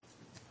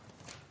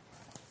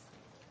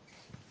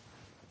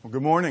Well,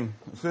 good morning,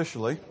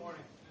 officially. Good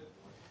morning.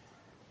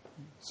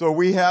 So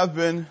we have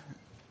been,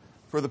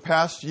 for the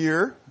past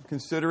year,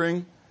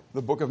 considering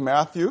the book of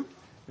Matthew,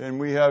 and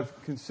we have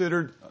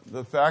considered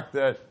the fact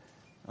that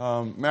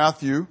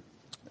Matthew,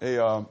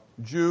 a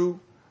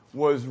Jew,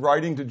 was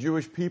writing to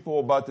Jewish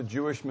people about the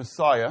Jewish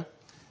Messiah,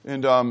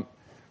 and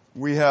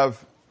we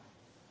have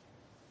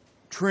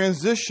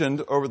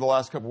transitioned over the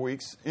last couple of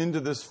weeks into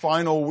this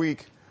final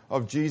week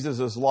of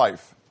Jesus'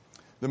 life.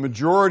 The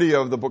majority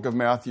of the book of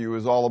Matthew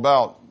is all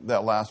about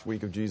that last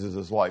week of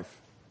Jesus'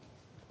 life.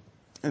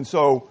 And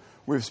so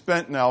we've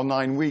spent now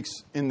 9 weeks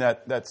in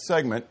that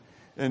segment,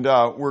 and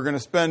we're going to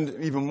spend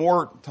even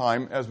more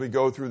time as we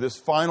go through this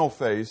final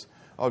phase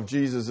of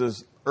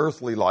Jesus'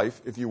 earthly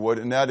life, if you would,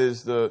 and that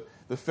is the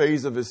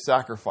phase of his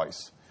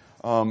sacrifice.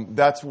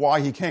 That's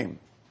why he came.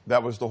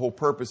 That was the whole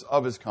purpose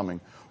of his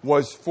coming,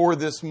 was for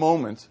this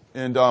moment.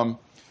 And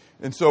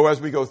so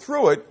as we go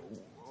through it,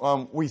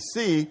 we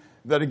see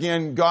that,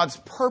 again, God's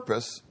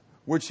purpose,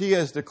 which he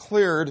has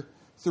declared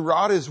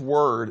throughout his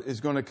word, is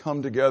going to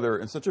come together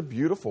in such a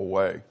beautiful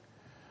way.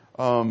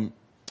 In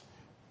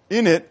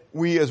it,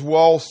 we as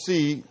well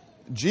see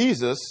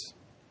Jesus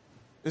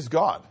is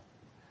God.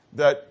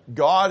 That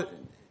God,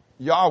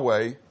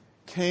 Yahweh,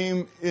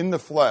 came in the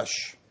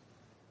flesh.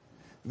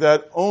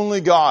 That only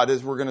God,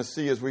 as we're going to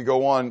see as we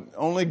go on,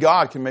 only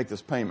God can make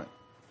this payment.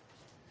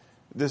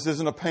 This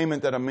isn't a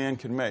payment that a man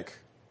can make.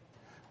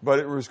 But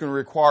it was going to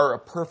require a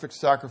perfect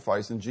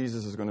sacrifice, and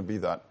Jesus is going to be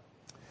that.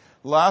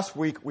 Last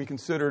week, we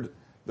considered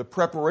the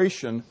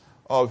preparation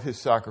of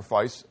his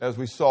sacrifice. As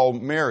we saw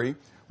Mary,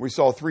 we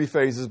saw 3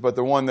 phases, but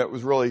the one that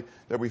was really,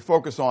 that we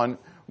focus on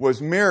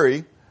was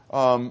Mary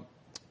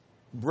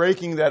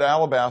breaking that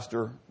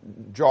alabaster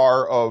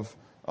jar of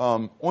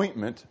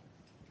ointment,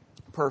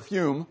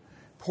 perfume,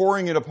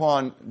 pouring it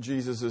upon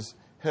Jesus'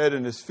 head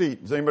and his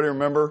feet. Does anybody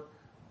remember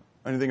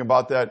anything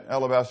about that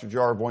alabaster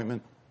jar of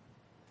ointment?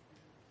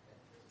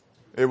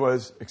 It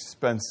was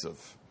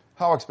expensive.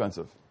 How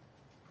expensive?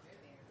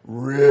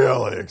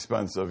 Really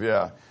expensive,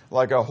 yeah.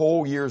 Like a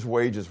whole year's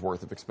wages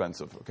worth of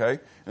expensive, okay?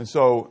 And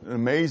so an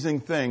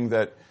amazing thing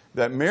that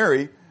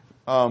Mary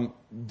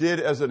did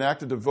as an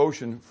act of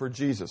devotion for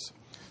Jesus.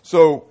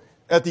 So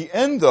at the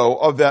end, though,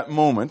 of that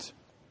moment,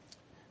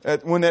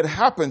 when that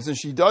happens and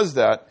she does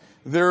that,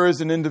 there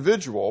is an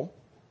individual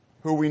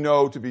who we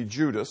know to be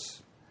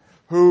Judas,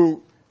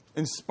 who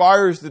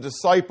inspires the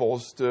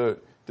disciples to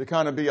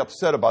kind of be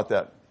upset about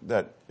that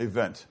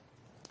event.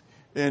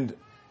 And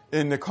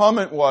the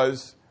comment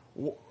was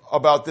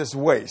about this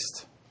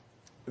waste.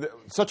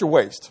 Such a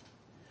waste.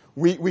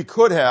 We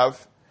could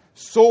have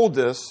sold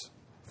this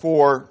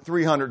for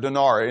 300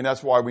 denarii, and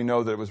that's why we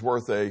know that it was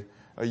worth a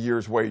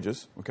year's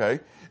wages. Okay?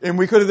 And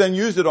we could have then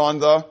used it on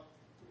the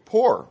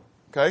poor.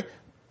 Okay?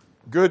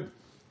 Good,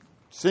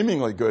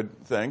 seemingly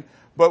good thing.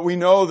 But we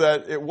know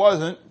that it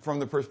wasn't from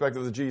the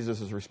perspective of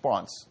Jesus'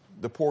 response.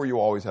 The poor you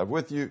always have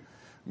with you.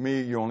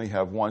 Me, you only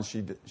have one.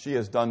 She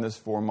has done this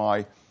for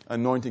my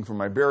anointing, for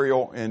my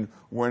burial, and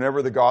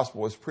whenever the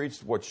gospel is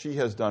preached, what she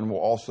has done will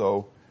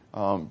also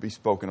be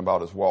spoken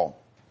about as well.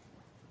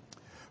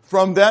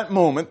 From that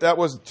moment, that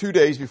was 2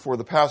 days before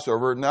the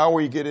Passover, now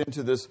we get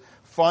into this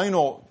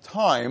final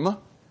time,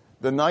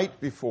 the night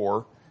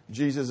before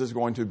Jesus is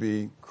going to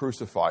be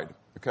crucified.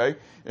 Okay?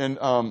 And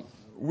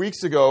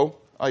weeks ago,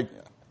 I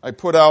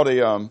put out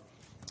a...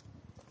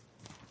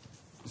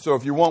 So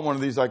if you want one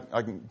of these, I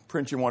can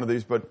print you one of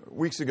these. But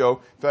weeks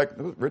ago, in fact,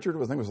 Richard, I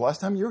think it was the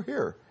last time you were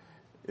here.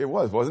 It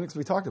was, wasn't it? Because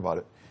we talked about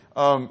it.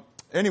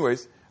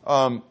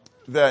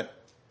 That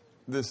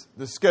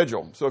the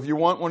schedule. So if you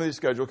want one of these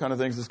schedule kind of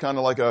things, it's kind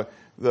of like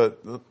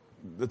the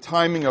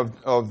timing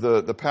of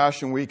the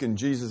Passion Week and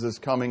Jesus is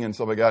coming and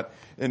stuff like that.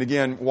 And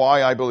again,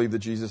 why I believe that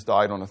Jesus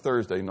died on a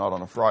Thursday, not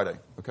on a Friday.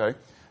 Okay,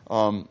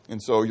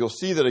 and so you'll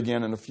see that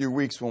again in a few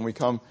weeks when we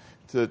come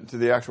to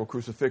the actual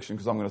crucifixion,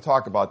 because I'm going to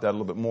talk about that a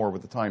little bit more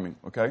with the timing,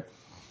 okay?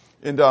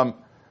 And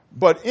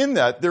but in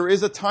that, there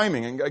is a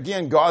timing. And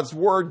again, God's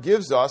Word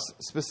gives us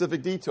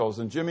specific details.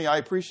 And Jimmy, I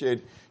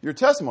appreciate your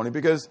testimony,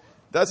 because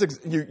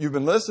you've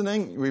been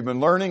listening, we've been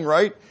learning,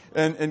 right?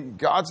 And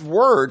God's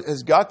Word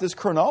has got this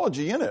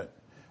chronology in it.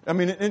 I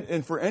mean,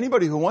 and for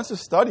anybody who wants to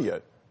study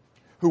it,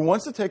 who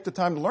wants to take the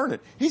time to learn it,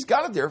 he's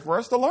got it there for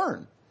us to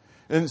learn.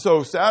 And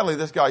so, sadly,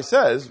 this guy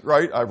says,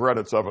 right, I've read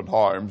it 7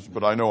 times,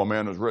 but I know a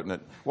man has written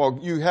it. Well,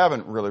 you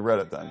haven't really read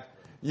it then.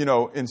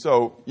 And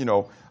so,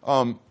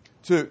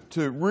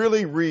 to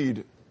really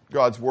read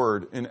God's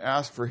Word and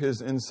ask for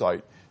his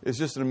insight is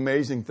just an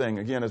amazing thing.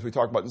 Again, as we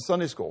talked about in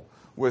Sunday school,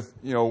 with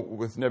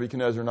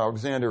Nebuchadnezzar and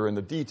Alexander and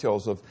the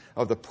details of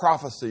the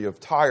prophecy of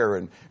Tyre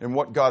and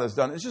what God has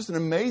done. It's just an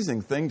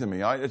amazing thing to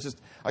me.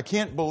 I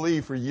can't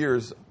believe for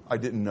years I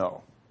didn't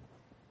know.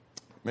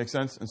 Make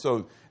sense? And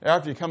so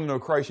after you come to know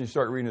Christ and you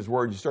start reading his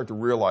word, you start to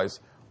realize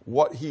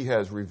what he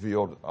has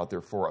revealed out there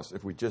for us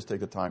if we just take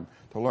the time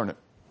to learn it.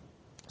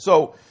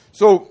 So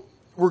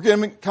we're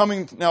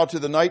coming now to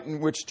the night in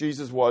which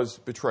Jesus was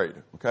betrayed,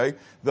 okay?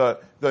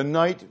 The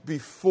night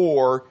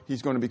before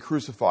he's going to be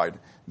crucified.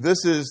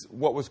 This is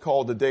what was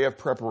called the day of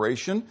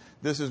preparation.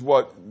 This is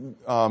what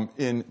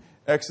in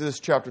Exodus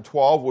chapter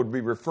 12 would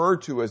be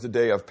referred to as the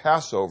day of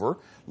Passover,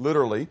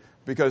 literally,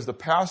 because the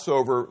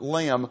Passover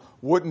lamb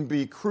wouldn't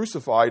be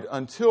crucified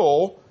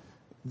until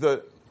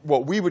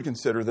what we would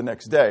consider the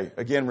next day.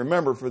 Again,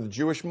 remember, for the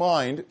Jewish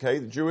mind, okay,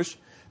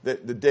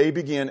 the day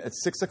began at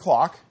 6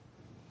 o'clock,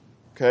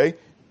 okay,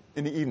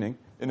 in the evening,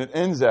 and it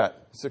ends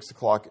at 6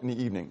 o'clock in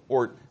the evening,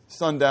 or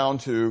sundown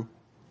to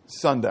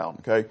sundown,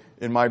 okay?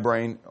 In my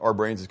brain, our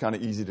brains, it's kind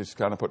of easy to just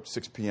kind of put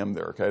 6 p.m.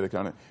 there, okay? That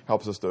kind of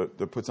helps us to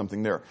put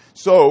something there.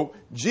 So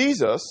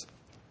Jesus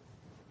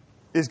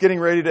is getting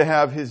ready to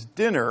have his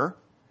dinner,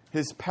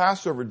 his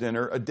Passover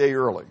dinner, a day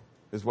early,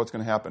 is what's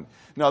going to happen.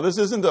 Now, this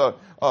isn't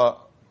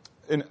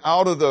an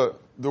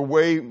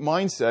out-of-the-way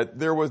mindset.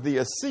 There was the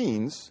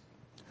Essenes,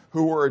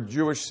 who were a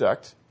Jewish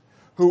sect,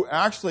 who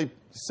actually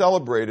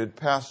celebrated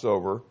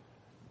Passover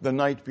the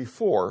night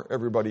before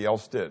everybody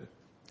else did.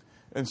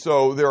 And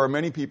so there are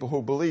many people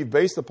who believe,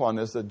 based upon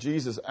this, that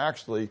Jesus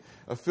actually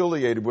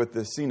affiliated with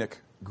the Essenic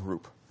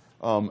group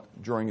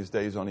during his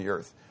days on the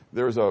earth.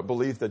 There's a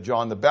belief that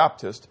John the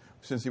Baptist,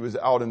 since he was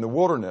out in the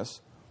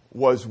wilderness,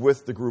 was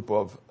with the group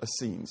of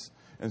Essenes,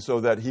 and so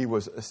that he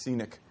was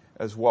Essenic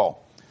as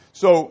well.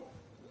 So,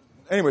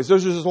 anyways,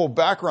 those are just little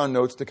background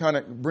notes to kind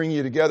of bring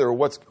you together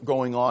what's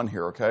going on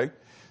here, okay?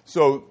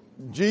 So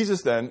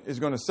Jesus then is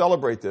going to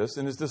celebrate this,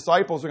 and his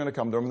disciples are going to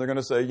come to him, and they're going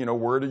to say,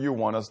 where do you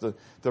want us to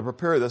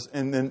prepare this?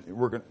 And then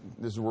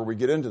this is where we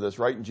get into this,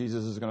 right? And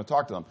Jesus is going to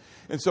talk to them.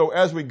 And so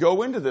as we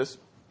go into this,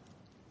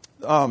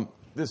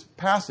 this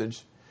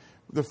passage,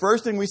 the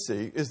first thing we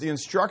see is the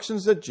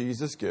instructions that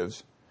Jesus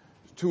gives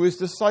to his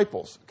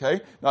disciples,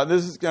 okay? Now,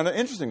 this is kind of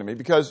interesting to me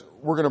because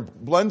we're going to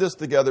blend this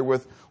together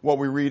with what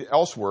we read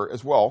elsewhere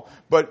as well.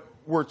 But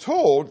we're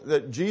told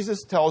that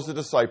Jesus tells the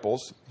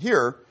disciples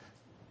here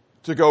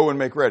to go and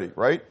make ready,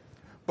 right?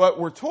 But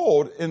we're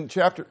told in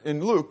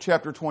Luke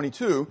chapter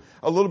 22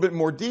 a little bit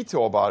more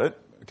detail about it.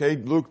 Okay,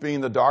 Luke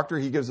being the doctor,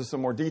 he gives us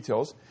some more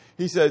details.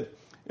 He said,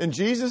 "And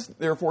Jesus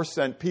therefore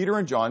sent Peter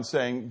and John,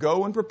 saying,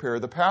 'Go and prepare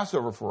the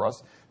Passover for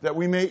us, that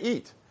we may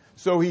eat.'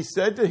 So he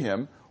said to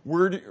him,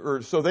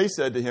 so they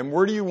said to him,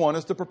 'Where do you want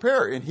us to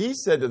prepare?' And he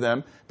said to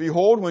them,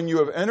 'Behold, when you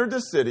have entered the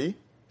city,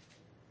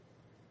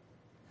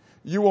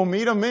 you will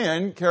meet a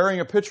man carrying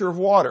a pitcher of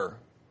water.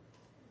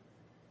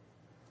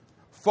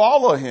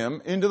 Follow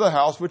him into the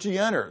house which he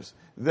enters.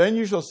 Then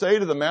you shall say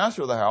to the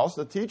master of the house,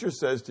 the teacher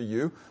says to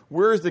you,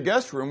 where is the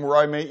guest room where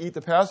I may eat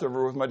the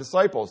Passover with my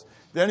disciples?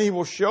 Then he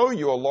will show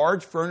you a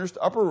large furnished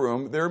upper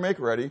room. There make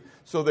ready.'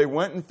 So they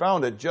went and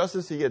found it just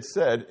as he had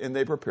said, and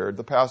they prepared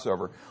the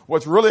Passover."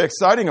 What's really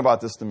exciting about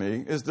this to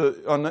me is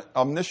the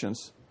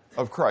omniscience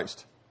of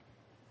Christ.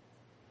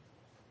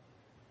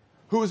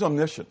 Who is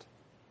omniscient?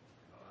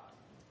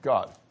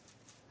 God.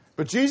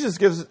 But Jesus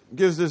gives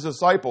his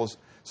disciples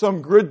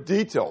some good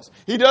details.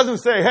 He doesn't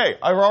say, "Hey,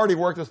 I've already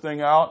worked this thing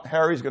out.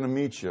 Harry's going to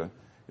meet you.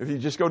 If you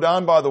just go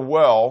down by the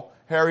well,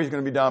 Harry's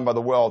going to be down by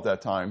the well at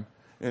that time.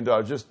 And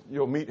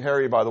you'll meet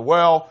Harry by the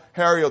well.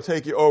 Harry will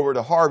take you over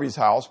to Harvey's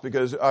house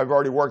because I've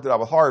already worked it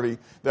out with Harvey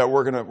that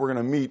we're going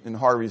to meet in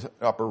Harvey's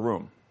upper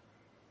room."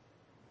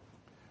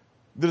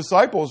 The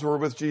disciples were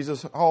with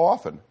Jesus how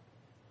often?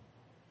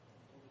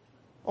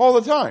 All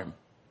the time.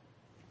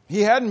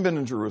 He hadn't been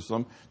in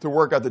Jerusalem to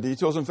work out the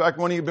details. In fact,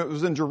 when he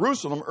was in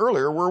Jerusalem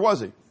earlier, where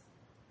was he?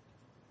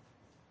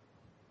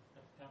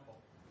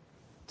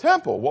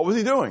 Temple. What was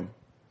he doing?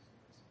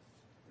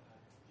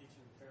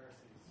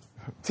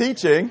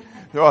 Teaching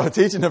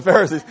the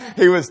Pharisees.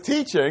 He was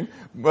teaching,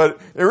 but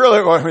he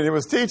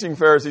was teaching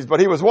Pharisees, but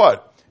he was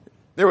what?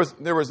 There was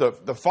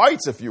the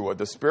fights, if you would,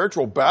 the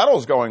spiritual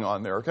battles going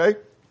on there, okay?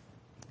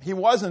 He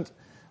wasn't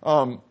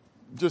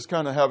just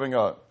kind of having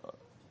a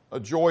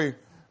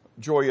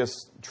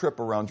joyous trip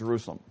around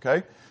Jerusalem,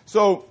 okay?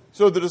 So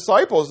the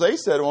disciples, they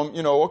said to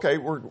him, okay,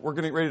 we're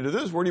getting ready to do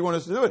this. Where do you want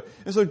us to do it?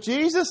 And so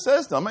Jesus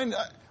says to them,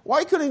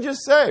 why couldn't he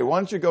just say, why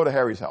don't you go to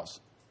Harry's house?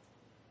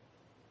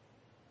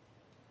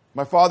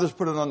 My father's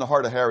put it on the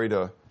heart of Harry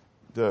to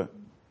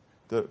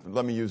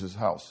let me use his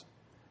house.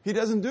 He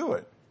doesn't do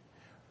it.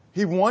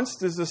 He wants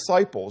his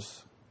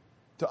disciples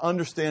to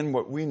understand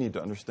what we need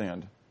to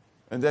understand,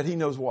 and that he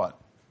knows what?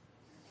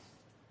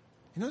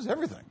 He knows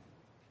everything.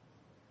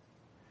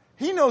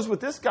 He knows what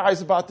this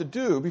guy's about to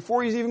do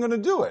before he's even going to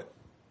do it.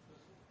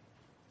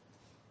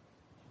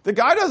 The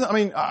guy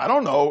doesn't, I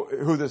don't know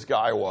who this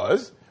guy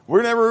was.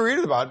 We never read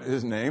about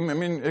his name.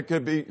 It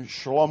could be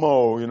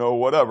Shlomo,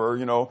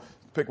 whatever,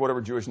 pick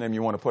whatever Jewish name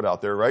you want to put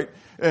out there, right?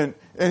 And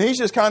he's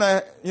just kind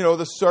of,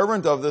 the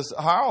servant of this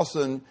house.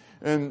 And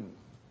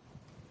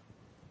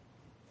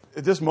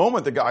at this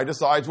moment, the guy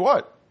decides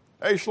what?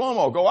 Hey,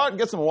 Shlomo, go out and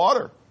get some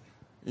water,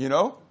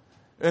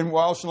 And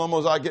while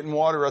Shlomo's out getting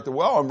water at the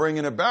well and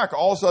bringing it back,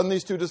 all of a sudden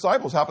these two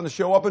disciples happen to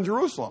show up in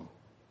Jerusalem.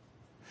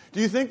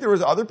 Do you think there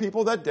was other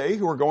people that day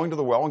who were going to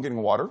the well and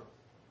getting water,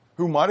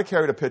 who might have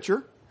carried a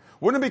pitcher?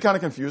 Wouldn't it be kind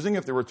of confusing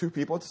if there were two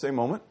people at the same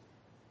moment?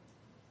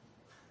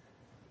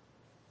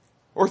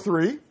 Or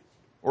 3?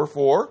 Or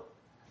 4?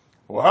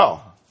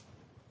 Wow.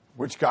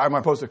 Which guy am I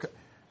supposed to...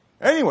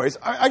 Anyways,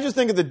 I just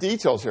think of the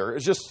details here.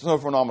 It's just so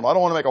phenomenal. I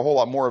don't want to make a whole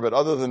lot more of it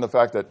other than the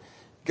fact that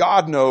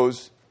God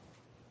knows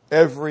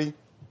every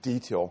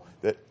detail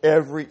that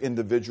every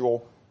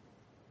individual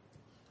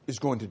is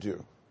going to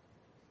do.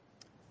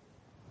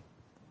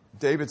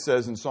 David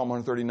says in Psalm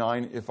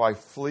 139, if I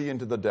flee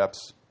into the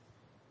depths,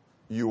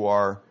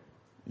 you're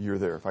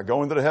there. If I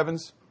go into the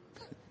heavens,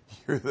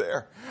 you're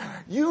there.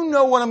 You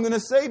know what I'm going to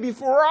say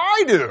before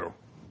I do.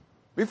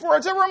 Before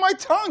it's ever on my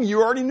tongue,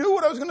 you already knew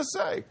what I was going to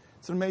say.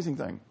 It's an amazing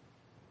thing.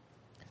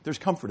 There's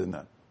comfort in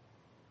that.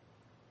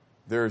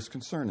 There's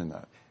concern in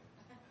that.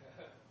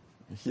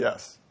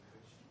 Yes.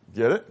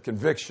 Get it?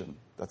 Conviction.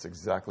 That's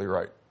exactly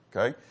right.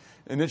 Okay?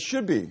 And it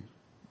should be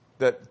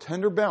that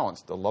tender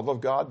balance, the love of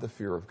God, the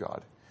fear of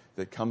God,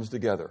 that comes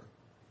together.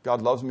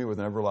 God loves me with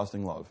an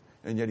everlasting love.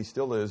 And yet he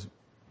still is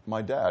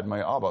my dad, my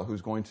Abba,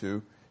 who's going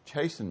to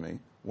chasten me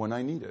when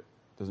I need it.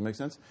 Does it make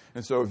sense?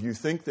 And so if you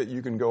think that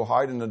you can go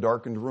hide in a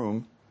darkened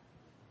room,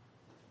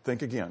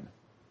 think again.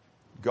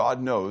 God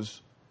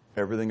knows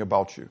everything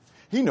about you.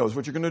 He knows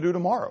what you're going to do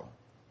tomorrow.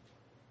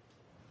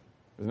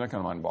 Isn't that kind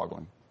of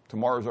mind-boggling?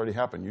 Tomorrow's already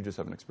happened. You just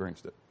haven't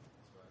experienced it.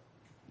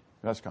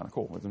 That's kind of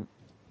cool, isn't it?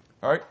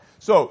 All right?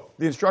 So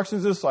the instructions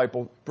of the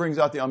disciple brings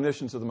out the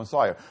omniscience of the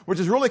Messiah, which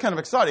is really kind of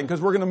exciting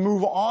because we're going to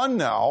move on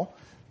now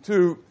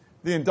to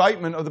the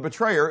indictment of the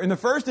betrayer. And the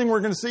first thing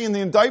we're going to see in the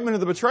indictment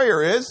of the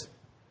betrayer is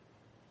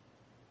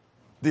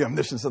the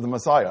omniscience of the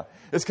Messiah.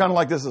 It's kind of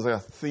like this is a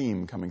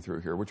theme coming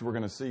through here, which we're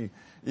going to see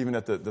even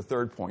at the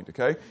third point,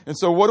 okay? And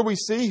so what do we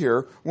see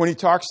here when he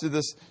talks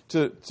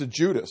to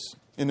Judas?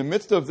 In the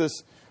midst of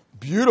this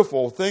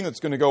beautiful thing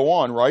that's going to go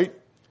on, right?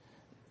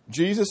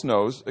 Jesus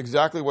knows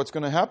exactly what's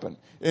going to happen.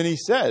 And he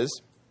says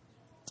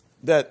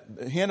that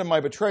hand of my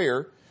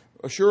betrayer,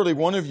 surely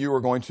one of you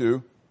are going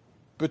to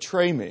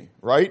betray me,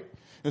 right?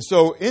 And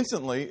so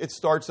instantly it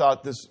starts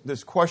out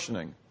this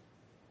questioning.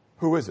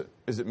 Who is it?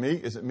 Is it me?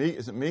 Is it me?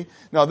 Is it me?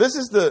 Now this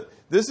is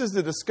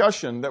the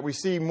discussion that we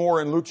see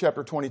more in Luke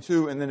chapter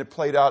 22, and then it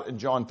played out in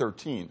John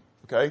 13.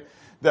 Okay?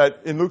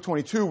 That in Luke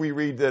 22 we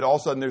read that all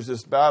of a sudden there's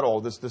this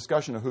battle, this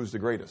discussion of who's the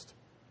greatest.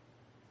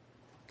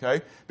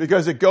 Okay?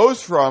 Because it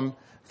goes from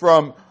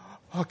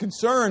a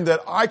concern that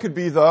I could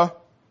be the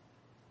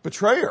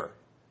betrayer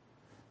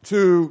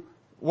to,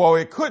 well,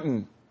 it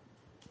couldn't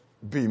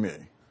be me.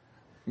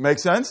 Make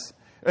sense?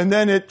 And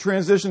then it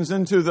transitions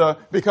into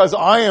because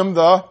I am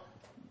the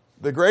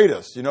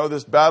greatest. You know,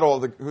 this battle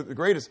of the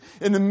greatest.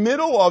 In the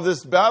middle of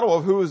this battle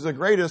of who is the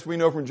greatest, we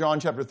know from John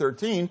chapter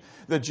 13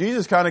 that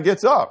Jesus kind of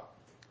gets up.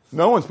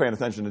 No one's paying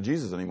attention to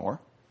Jesus anymore.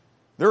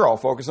 They're all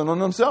focusing on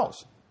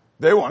themselves.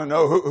 They want to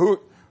know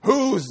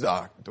who's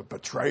the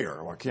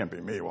betrayer. Well, it can't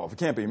be me. Well, if it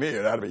can't be me,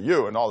 it had to be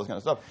you, and all this kind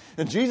of stuff.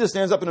 And Jesus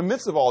stands up in the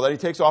midst of all that. He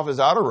takes off his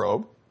outer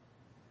robe.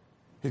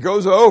 He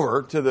goes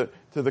over to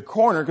the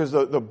corner because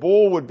the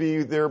bull would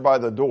be there by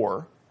the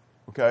door.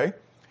 Okay?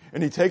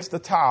 And he takes the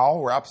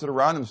towel, wraps it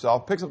around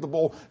himself, picks up the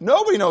bowl.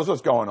 Nobody knows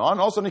what's going on.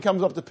 All of a sudden he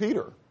comes up to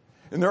Peter.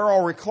 And they're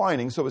all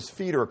reclining, so his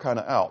feet are kind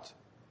of out.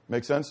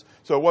 Make sense?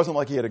 So it wasn't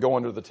like he had to go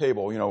under the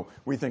table. You know,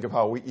 we think of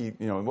how we eat.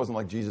 You know, it wasn't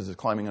like Jesus is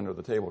climbing under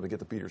the table to get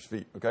to Peter's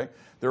feet. Okay?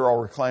 They're all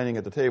reclining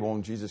at the table,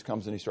 and Jesus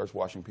comes and he starts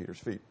washing Peter's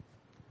feet.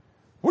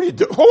 What do you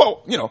do?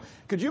 Whoa, you know,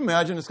 could you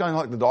imagine? It's kind of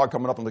like the dog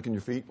coming up and licking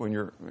your feet when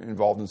you're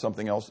involved in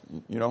something else.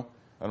 You know?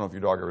 I don't know if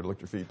your dog ever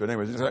licked your feet, but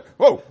anyways, it's like,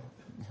 whoa.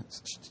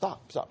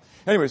 Stop.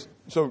 Anyways,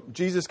 so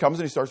Jesus comes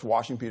and he starts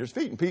washing Peter's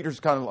feet. And Peter's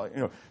kind of like,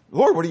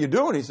 Lord, what are you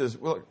doing? He says,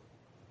 well,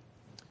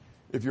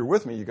 if you're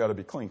with me, you got to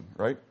be clean,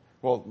 right?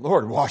 Well,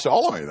 Lord, wash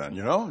all of me then,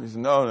 He said,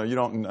 no, you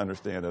don't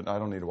understand it. I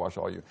don't need to wash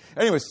all of you.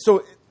 Anyways,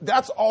 so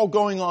that's all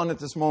going on at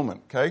this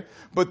moment, okay?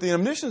 But the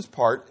omniscience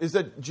part is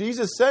that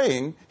Jesus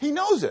saying, he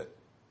knows it.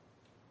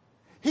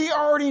 He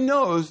already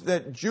knows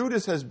that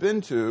Judas has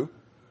been to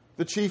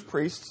the chief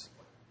priests,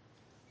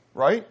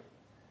 right?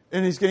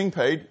 And he's getting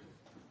paid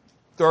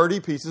 30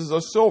 pieces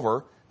of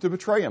silver to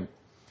betray him.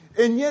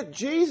 And yet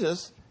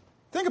Jesus,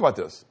 think about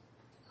this.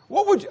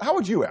 How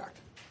would you act?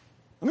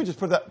 Let me just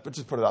put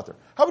it out there.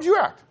 How would you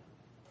act?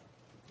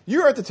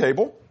 You're at the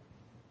table,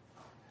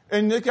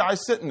 and the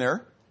guy's sitting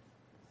there.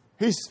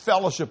 He's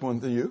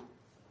fellowshipping with you.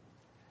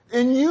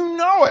 And you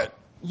know it.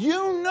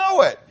 You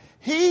know it.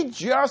 He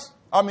just,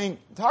 talking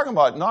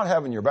about not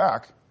having your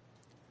back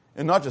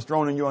and not just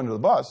throwing you under the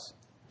bus.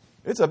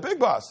 It's a big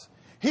bus.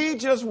 He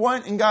just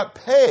went and got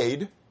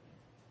paid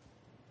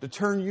to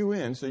turn you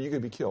in so you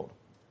could be killed.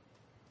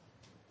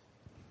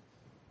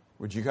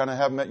 Would you kind of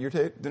have him at your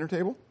dinner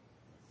table?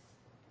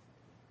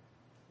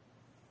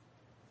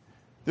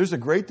 There's a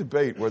great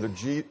debate whether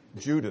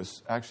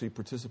Judas actually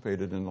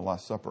participated in the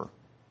Last Supper.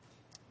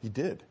 He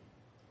did.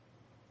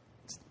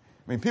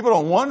 People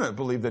don't want to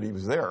believe that he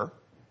was there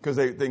because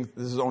they think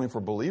this is only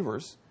for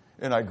believers,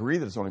 and I agree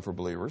that it's only for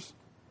believers.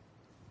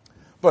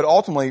 But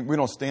ultimately, we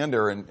don't stand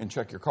there and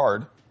check your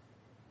card.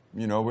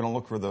 We don't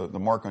look for the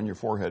mark on your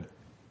forehead.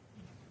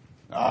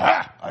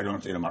 Aha! I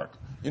don't see the mark.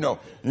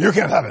 You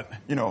can't have it.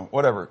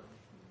 Whatever.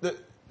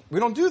 We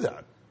don't do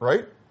that,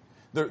 right?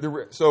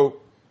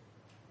 So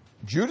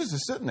Judas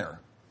is sitting there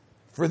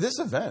for this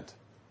event.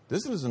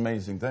 This is an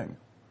amazing thing.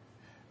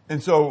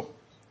 And so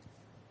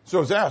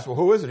it's asked, well,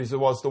 who is it? He said,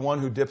 well, it's the one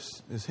who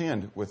dips his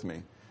hand with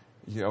me.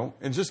 And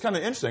it's just kind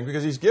of interesting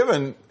because he's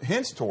given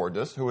hints toward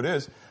this, who it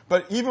is.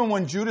 But even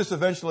when Judas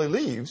eventually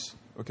leaves,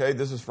 okay,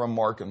 this is from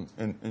Mark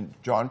and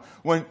John,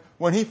 when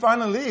he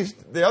finally leaves,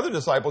 the other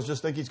disciples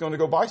just think he's going to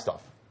go buy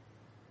stuff.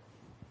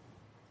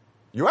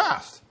 You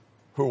asked,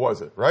 who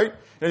was it, right?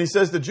 And he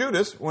says to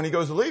Judas, when he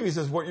goes to leave, he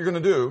says, what you're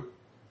going to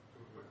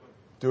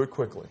do it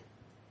quickly.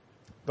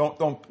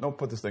 Don't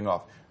put this thing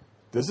off.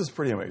 This is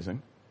pretty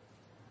amazing.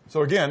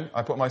 So again,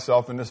 I put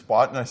myself in this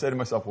spot and I say to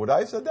myself, would I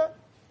have said that?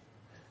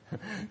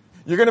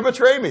 You're going to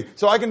betray me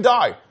so I can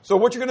die. So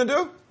what you're going to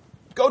do?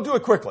 Go do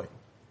it quickly.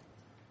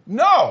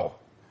 No.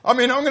 I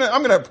mean, I'm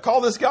going to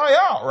call this guy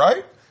out,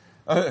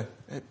 right?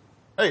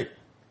 Hey,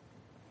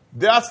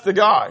 that's the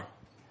guy.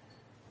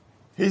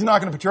 He's not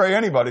going to betray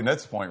anybody at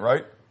this point,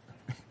 right?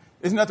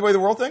 Isn't that the way the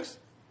world thinks?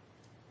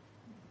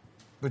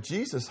 But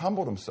Jesus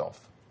humbled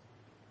himself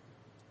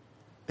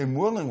and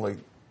willingly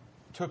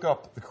took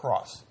up the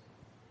cross.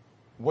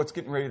 What's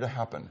getting ready to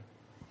happen?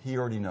 He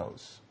already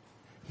knows.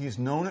 He's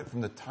known it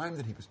from the time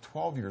that he was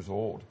 12 years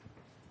old.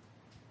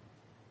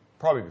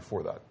 Probably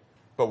before that.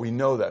 But we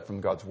know that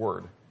from God's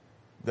word,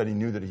 that he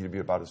knew that he'd be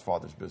about his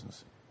Father's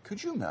business.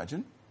 Could you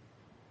imagine?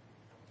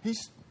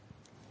 He's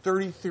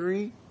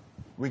 33.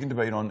 We can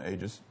debate on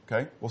ages,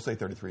 okay? We'll say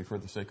 33 for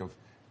the sake of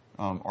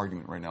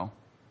argument right now.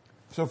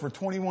 So for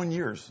 21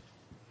 years,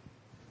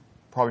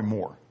 probably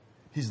more,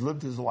 he's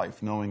lived his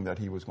life knowing that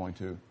he was going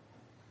to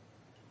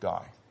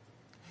die.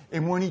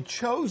 And when he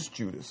chose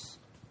Judas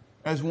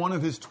as one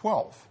of his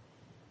 12,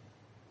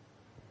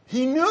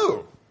 he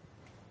knew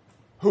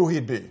who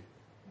he'd be.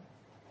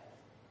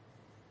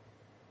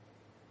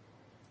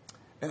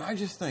 And I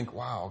just think,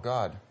 wow,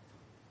 God,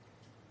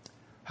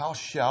 how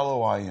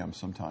shallow I am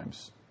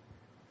sometimes.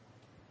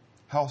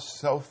 How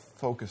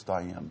self-focused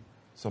I am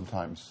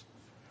sometimes.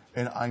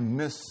 And I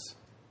miss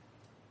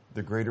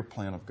the greater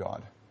plan of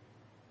God.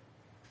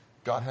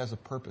 God has a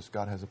purpose.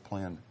 God has a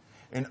plan.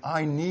 And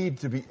I need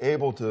to be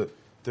able to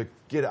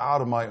get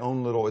out of my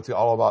own little, it's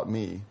all about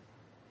me,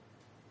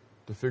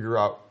 to figure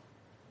out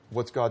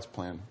what's God's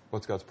plan,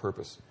 what's God's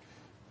purpose.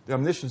 The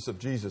omniscience of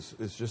Jesus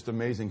is just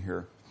amazing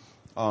here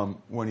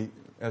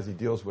as he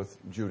deals with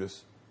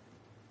Judas.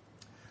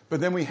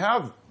 But then we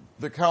have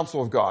the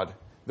counsel of God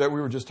that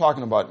we were just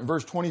talking about in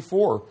verse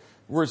 24,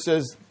 where it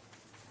says,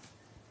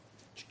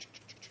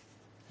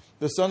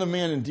 the Son of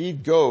Man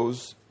indeed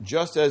goes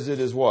just as it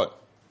is what?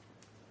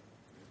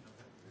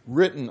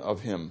 Written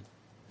of him.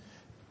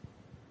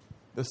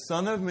 The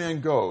Son of Man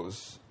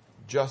goes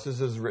just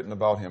as is written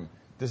about him.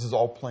 This is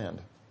all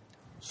planned.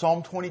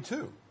 Psalm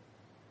 22.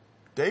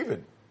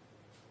 David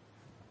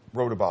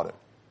wrote about it.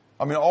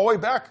 I mean, all the way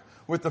back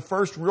with the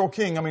first real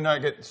king. I mean, I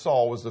get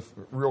Saul was the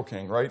real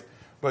king, right?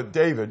 But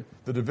David,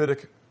 the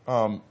Davidic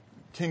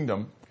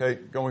kingdom,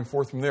 okay, going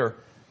forth from there,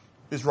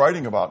 is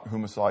writing about who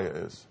Messiah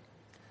is.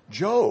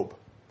 Job,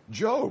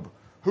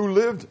 who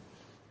lived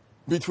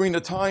between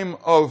the time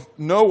of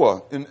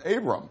Noah and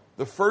Abram,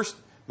 the first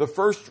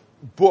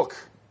book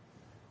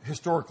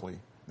historically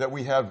that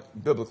we have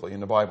biblically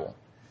in the Bible,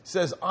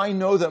 says, I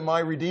know that my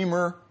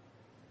Redeemer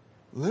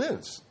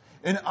lives,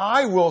 and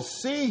I will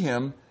see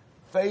him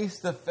face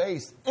to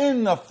face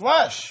in the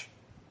flesh.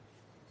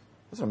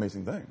 That's an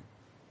amazing thing.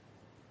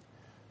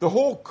 The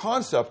whole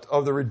concept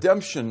of the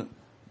redemption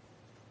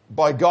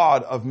by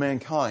God of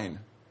mankind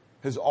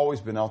has always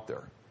been out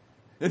there.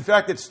 In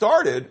fact, it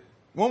started,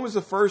 when was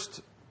the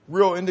first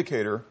real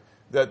indicator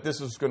that this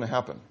was going to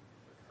happen?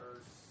 The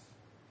curse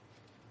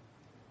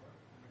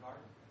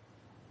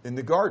in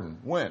the garden.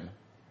 When? When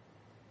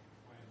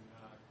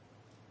God's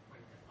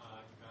explaining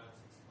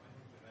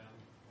to them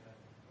that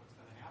what's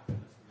going to happen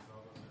as a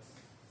result of this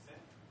sin.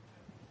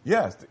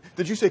 Yes.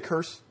 Did you say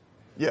curse?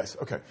 Yes.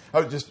 Okay. I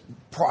would just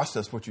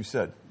process what you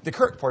said. The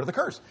part of the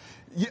curse.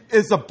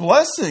 It's a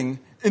blessing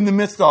in the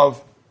midst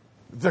of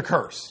the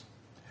curse.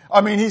 I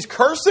mean, he's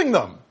cursing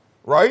them,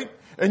 right?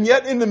 And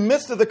yet in the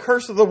midst of the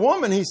curse of the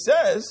woman, he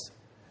says,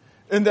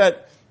 in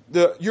that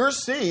your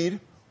seed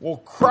will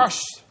crush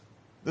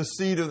the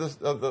seed of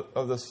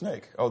the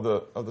snake, of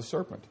the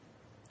serpent,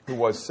 who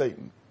was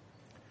Satan.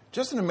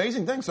 Just an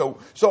amazing thing. So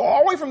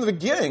all the way from the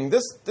beginning,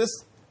 this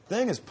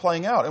thing is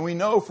playing out. And we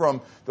know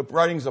from the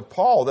writings of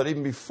Paul that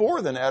even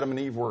before then Adam and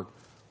Eve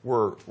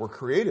were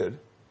created,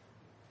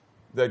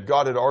 that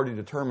God had already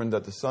determined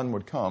that the Son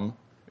would come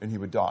and he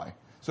would die.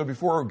 So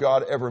before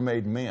God ever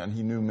made man,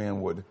 he knew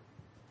man would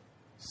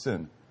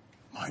sin.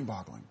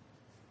 Mind-boggling.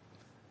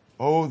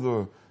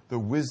 Oh, the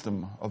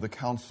wisdom of the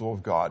counsel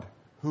of God.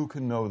 Who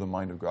can know the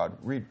mind of God?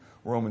 Read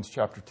Romans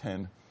chapter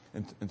 10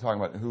 and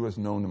talking about who has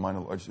known the mind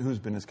of the Lord, who's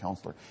been his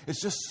counselor. It's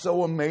just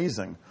so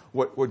amazing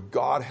what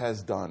God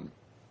has done.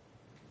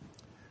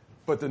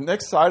 But the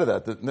next side of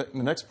that, the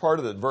next part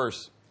of that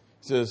verse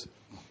says,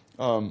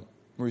 where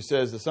he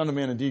says, the Son of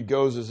Man indeed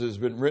goes as it has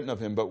been written of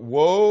him, but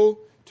woe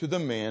to the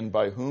man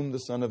by whom the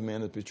Son of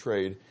Man is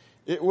betrayed.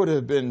 It would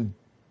have been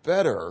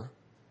better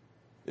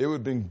It would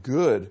have been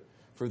good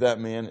for that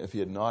man if he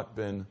had not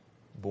been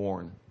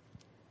born.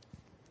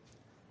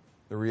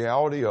 The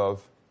reality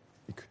of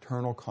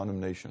eternal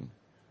condemnation.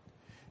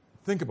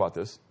 Think about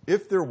this.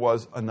 If there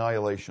was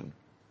annihilation,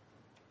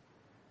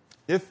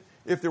 if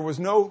there was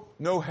no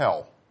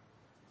hell,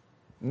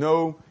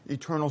 no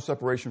eternal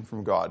separation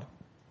from God,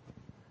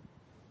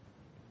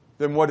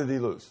 then what did he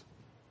lose?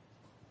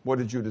 What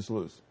did Judas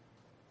lose?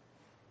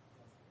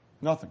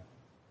 Nothing.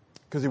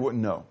 Because he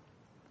wouldn't know.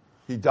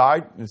 He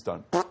died and it's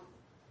done.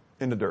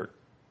 In the dirt.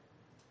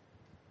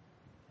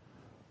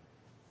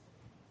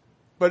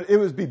 But it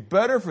would be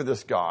better for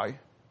this guy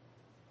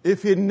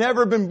if he had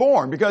never been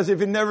born. Because if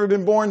he had never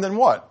been born, then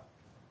what?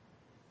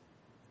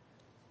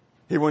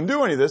 He wouldn't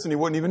do any of this and he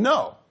wouldn't even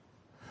know.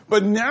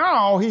 But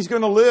now he's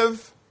going to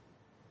live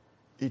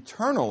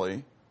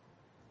eternally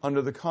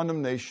under the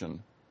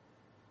condemnation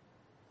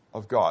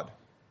of God.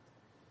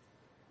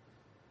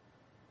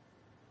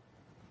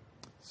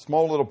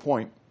 Small little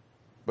point,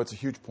 but it's a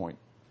huge point.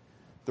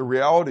 The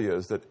reality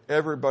is that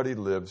everybody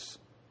lives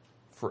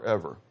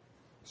forever.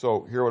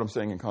 So hear what I'm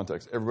saying in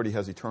context. Everybody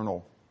has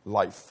eternal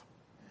life.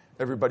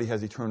 Everybody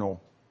has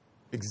eternal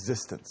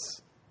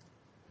existence.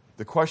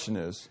 The question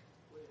is,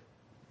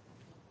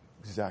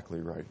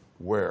 exactly right,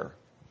 where?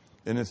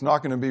 And it's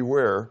not going to be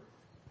where,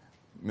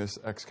 Miss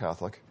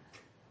Ex-Catholic.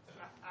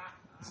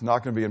 It's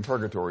not going to be in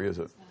purgatory, is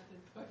it?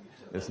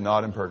 It's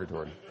not in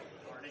purgatory.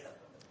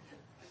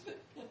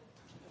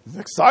 It's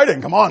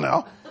exciting. Come on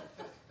now.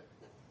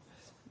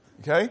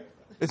 Okay?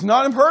 It's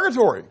not in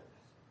purgatory.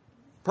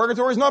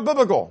 Purgatory is not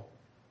biblical.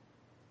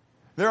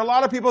 There are a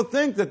lot of people who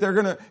think that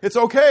it's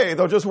okay.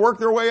 They'll just work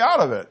their way out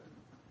of it.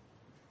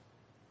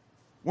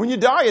 When you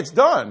die, it's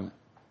done.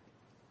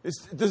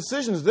 The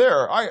decision's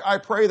there. I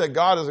pray that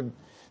God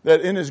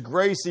that in His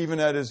grace, even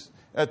at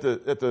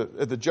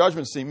the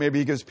judgment seat, maybe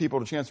He gives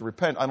people a chance to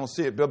repent. I don't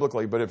see it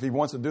biblically, but if He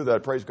wants to do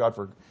that, praise God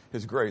for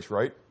His grace,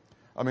 right?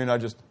 I mean,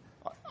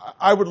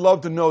 I would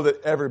love to know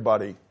that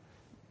everybody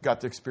got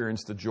to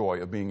experience the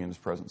joy of being in His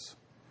presence,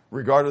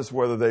 regardless of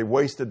whether they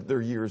wasted their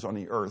years on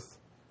the earth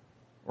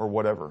or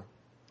whatever.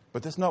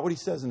 But that's not what He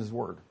says in His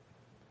Word.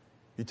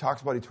 He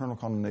talks about eternal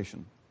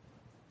condemnation.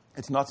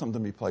 It's not something to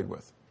be played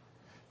with.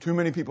 Too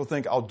many people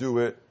think, I'll do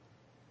it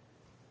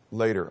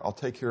later. I'll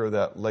take care of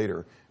that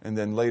later. And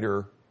then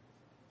later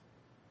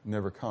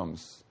never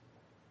comes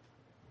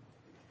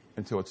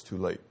until it's too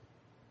late.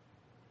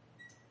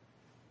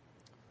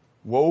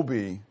 Woe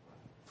be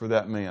for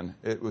that man.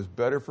 It was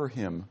better for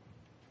him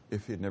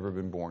if he had never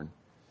been born.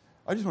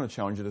 I just want to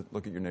challenge you to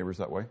look at your neighbors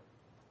that way.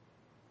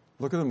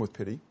 Look at them with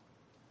pity.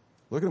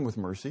 Look at them with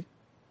mercy.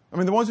 I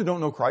mean, the ones who don't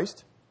know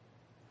Christ,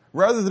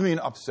 rather than being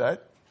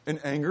upset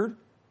and angered,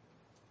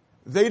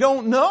 they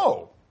don't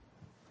know.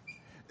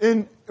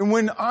 And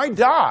when I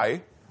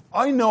die,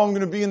 I know I'm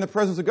going to be in the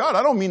presence of God.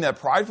 I don't mean that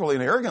pridefully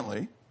and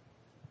arrogantly.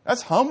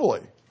 That's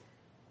humbly.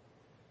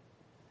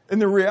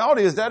 And the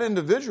reality is that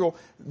individual,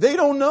 they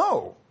don't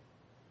know.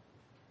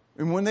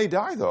 And when they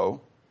die,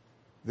 though,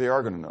 they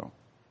are going to know.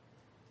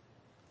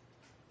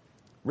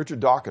 Richard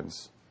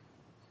Dawkins,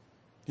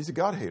 he's a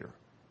God hater.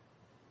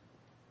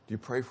 Do you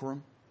pray for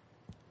him?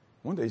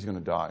 One day he's going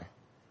to die.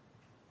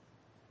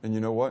 And you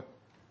know what?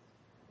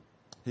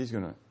 He's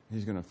going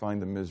to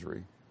find the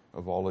misery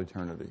of all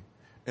eternity.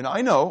 And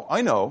I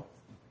know,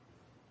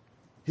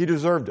 he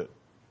deserved it.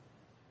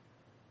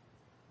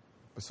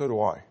 But so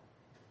do I.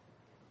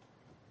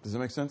 Does that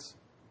make sense?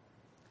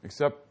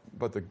 Except,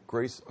 but the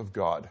grace of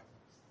God,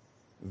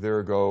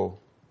 there go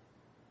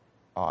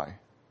I.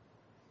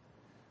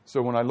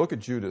 So when I look at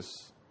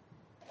Judas,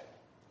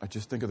 I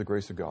just think of the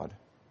grace of God.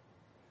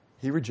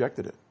 He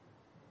rejected it.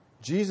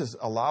 Jesus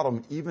allowed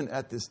him even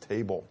at this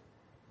table.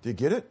 Do you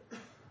get it?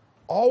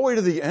 All the way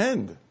to the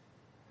end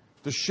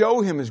to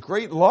show him His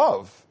great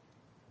love.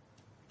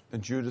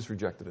 And Judas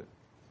rejected it.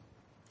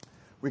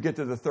 We get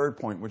to the third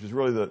point, which is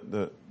really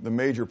the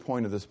major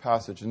point of this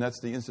passage, and that's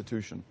the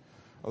institution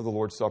of the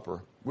Lord's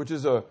Supper, which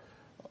is an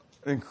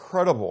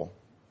incredible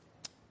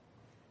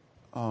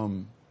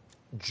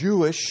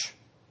Jewish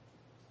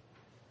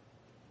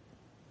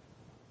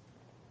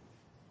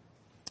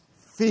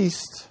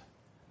feast,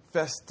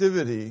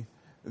 festivity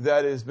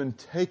that has been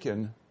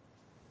taken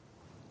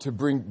to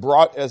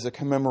brought as a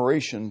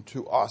commemoration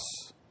to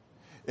us.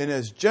 And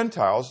as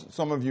Gentiles,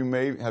 some of you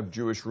may have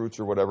Jewish roots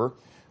or whatever,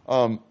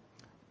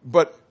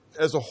 but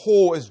as a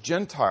whole, as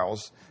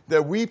Gentiles,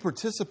 that we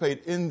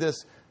participate in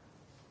this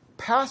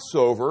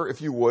Passover,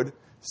 if you would,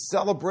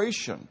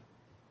 celebration.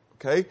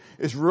 Okay?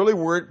 It's really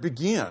where it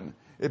began.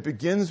 It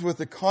begins with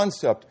the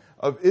concept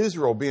of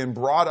Israel being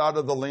brought out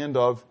of the land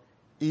of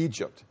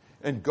Egypt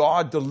and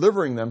God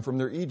delivering them from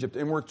their Egypt.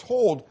 And we're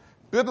told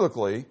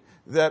biblically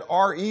that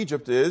our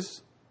Egypt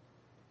is,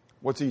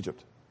 what's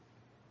Egypt?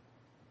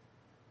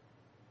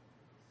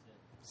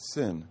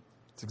 Sin.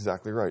 That's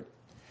exactly right.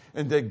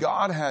 And that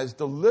God has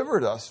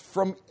delivered us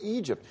from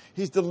Egypt.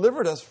 He's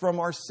delivered us from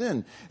our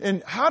sin.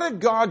 And how did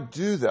God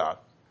do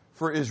that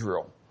for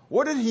Israel?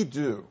 What did He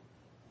do?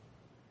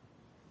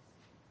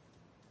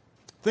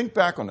 Think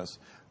back on this.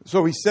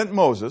 So He sent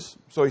Moses.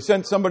 So He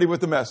sent somebody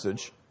with the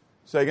message.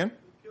 Say again?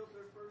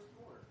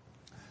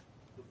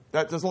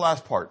 That's the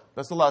last part.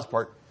 That's the last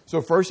part.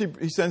 So first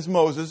he sends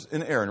Moses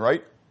and Aaron,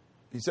 right?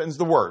 He sends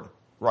the word,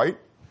 right?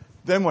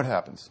 Then what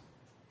happens?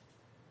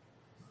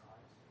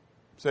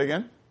 Say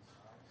again?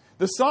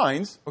 The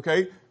signs,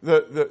 okay,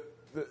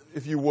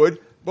 if you would.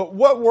 But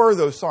what were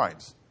those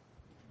signs?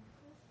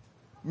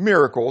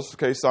 Miracles,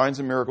 okay, signs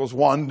and miracles,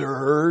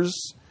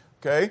 wonders,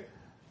 okay,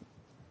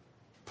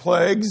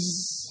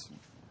 plagues.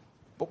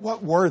 But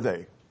what were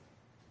they?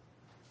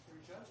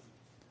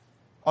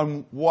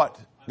 On what?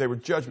 They were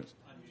judgments.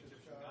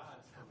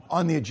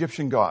 On the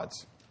Egyptian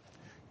gods.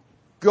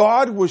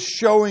 God was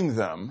showing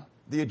them,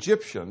 the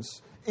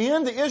Egyptians,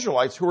 and the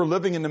Israelites who were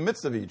living in the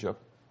midst of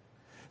Egypt,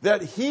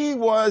 that he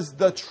was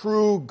the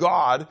true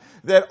God,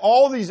 that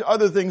all these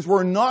other things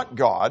were not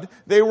God,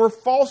 they were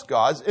false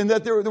gods, and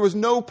that there was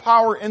no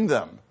power in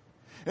them.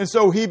 And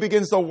so he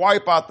begins to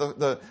wipe out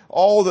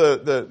all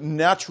the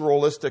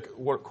naturalistic,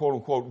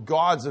 quote-unquote,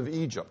 gods of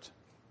Egypt.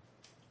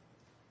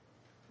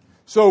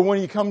 So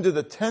when you come to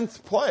the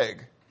 10th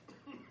plague,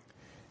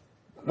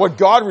 what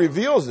God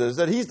reveals is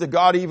that he's the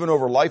God even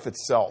over life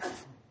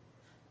itself.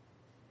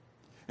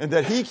 And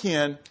that he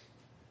can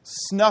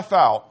snuff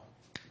out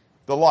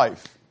the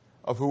life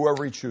of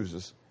whoever he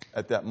chooses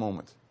at that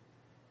moment.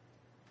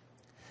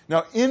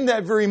 Now, in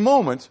that very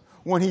moment,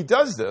 when he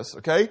does this,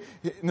 okay,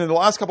 in the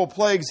last couple of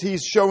plagues,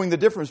 he's showing the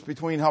difference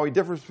between how he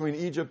differs between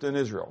Egypt and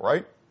Israel,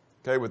 right?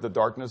 Okay, with the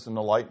darkness and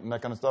the light and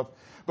that kind of stuff.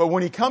 But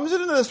when he comes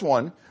into this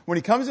one, when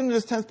he comes into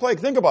this 10th plague,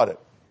 think about it.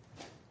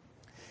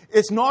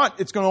 It's going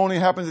to only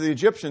happen to the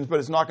Egyptians, but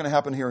it's not going to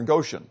happen here in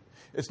Goshen.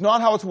 It's not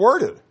how it's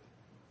worded.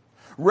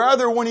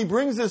 Rather, when he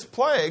brings this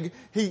plague,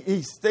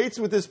 he states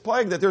with this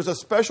plague that there's a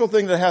special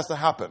thing that has to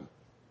happen.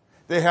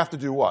 They have to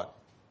do what?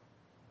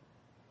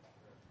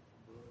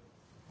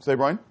 Say,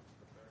 Brian?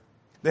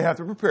 They have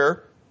to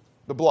prepare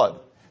the blood.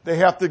 They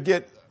have to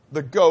get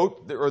the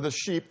goat, or the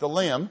sheep, the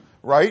lamb,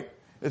 right?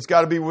 It's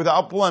got to be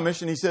without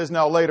blemish. And he says,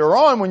 now later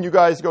on, when you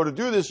guys go to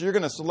do this, you're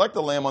going to select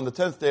the lamb on the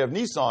 10th day of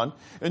Nisan,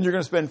 and you're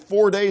going to spend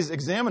 4 days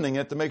examining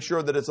it to make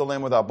sure that it's a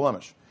lamb without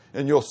blemish.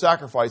 And you'll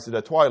sacrifice it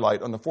at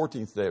twilight on the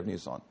 14th day of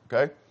Nisan,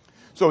 okay?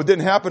 So it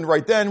didn't happen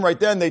right then. Right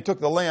then, they took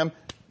the lamb,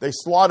 they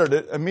slaughtered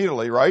it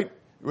immediately, right,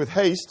 with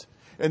haste,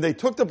 and they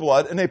took the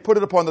blood, and they put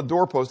it upon the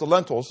doorpost, the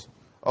lintels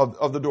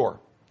of the door,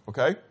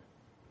 okay?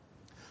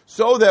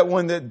 So that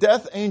when the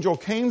death angel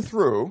came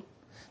through,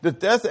 the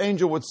death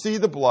angel would see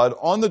the blood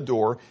on the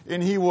door,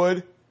 and he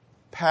would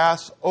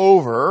pass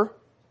over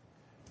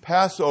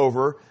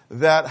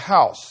that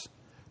house.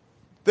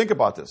 Think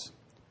about this.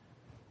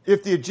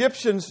 If the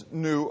Egyptians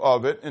knew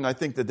of it, and I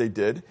think that they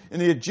did,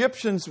 and the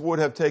Egyptians would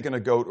have taken a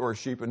goat or a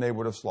sheep and they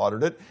would have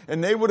slaughtered it,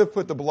 and they would have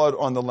put the blood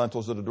on the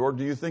lintels of the door,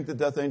 do you think the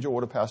death angel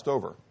would have passed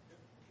over?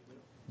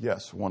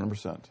 Yes,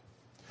 100%.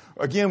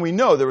 Again, we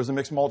know there was a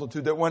mixed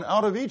multitude that went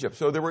out of Egypt.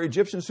 So there were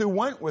Egyptians who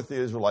went with the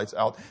Israelites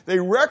out. They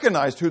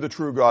recognized who the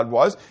true God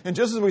was. And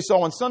just as we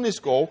saw in Sunday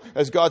school,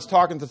 as God's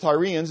talking to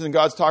Tyrians and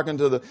God's talking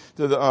to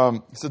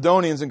the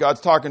Sidonians and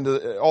God's talking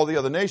to all the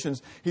other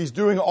nations, he's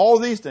doing all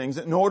these things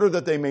in order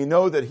that they may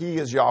know that he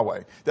is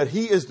Yahweh, that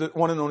he is the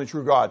one and only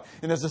true God.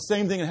 And it's the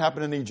same thing that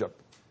happened in Egypt.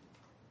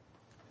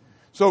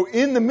 So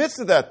in the midst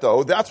of that,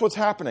 though, that's what's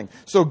happening.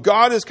 So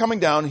God is coming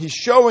down. He's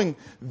showing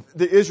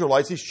the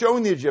Israelites, he's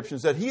showing the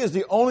Egyptians that he is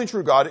the only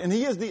true God, and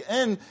he is the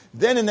end.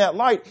 Then in that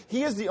light,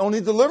 he is the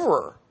only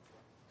deliverer.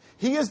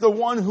 He is the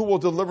one who will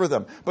deliver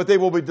them. But they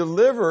will be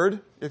delivered,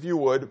 if you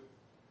would,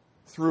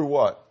 through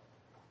what?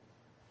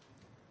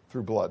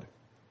 Through blood.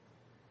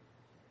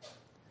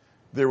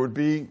 There would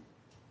be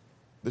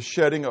the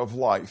shedding of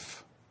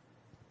life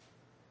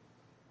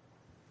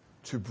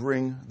to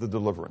bring the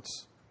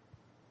deliverance.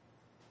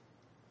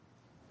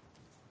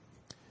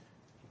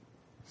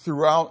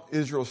 Throughout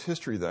Israel's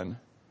history, then,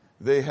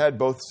 they had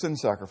both sin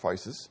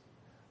sacrifices,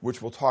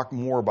 which we'll talk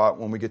more about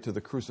when we get to the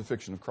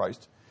crucifixion of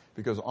Christ,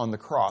 because on the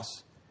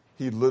cross,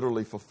 he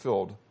literally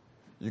fulfilled.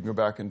 You can go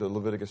back into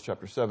Leviticus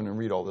chapter 7 and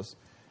read all this.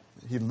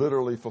 He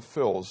literally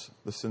fulfills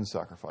the sin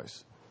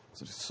sacrifice.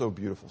 It's so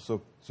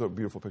beautiful, so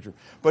beautiful picture.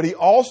 But he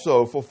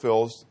also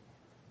fulfills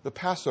the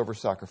Passover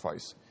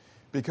sacrifice,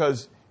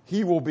 because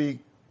he will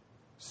be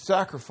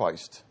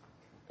sacrificed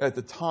at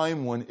the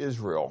time when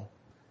Israel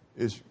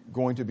is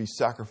going to be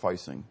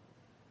sacrificing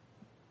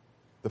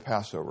the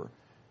Passover.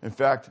 In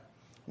fact,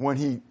 when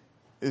he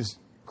is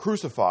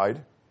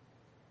crucified,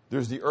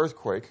 there's the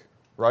earthquake,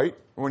 right?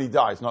 When he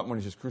dies, not when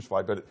he's just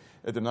crucified, but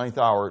at the 9th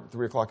hour,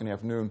 3 o'clock in the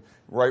afternoon,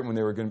 right when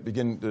they were going to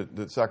begin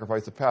to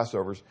sacrifice the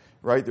Passovers,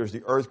 right? There's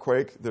the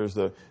earthquake, there's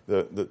the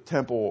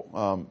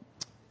temple,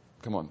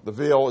 the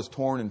veil is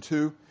torn in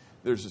two.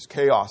 There's this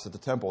chaos at the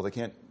temple. They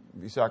can't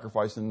be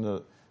sacrificing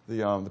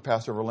the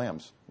Passover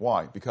lambs.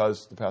 Why?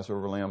 Because the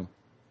Passover lamb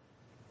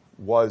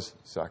was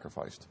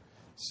sacrificed.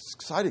 It's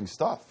exciting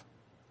stuff,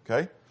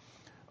 okay?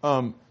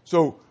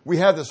 So we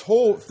have this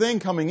whole thing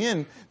coming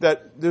in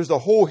that there's a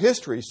whole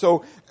history.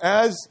 So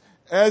as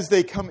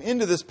they come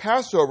into this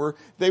Passover,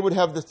 they would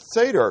have the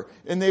Seder,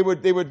 and they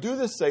would do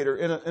the Seder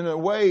in a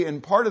way,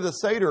 and part of the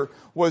Seder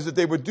was that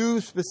they would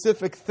do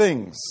specific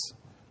things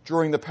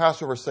during the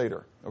Passover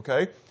Seder,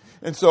 okay?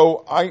 And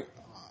so I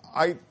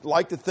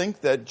like to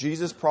think that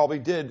Jesus probably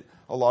did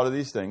a lot of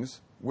these things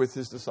with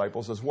his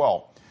disciples as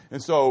well.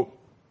 And so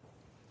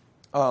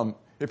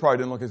it probably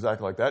didn't look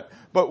exactly like that.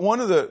 But one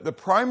of the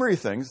primary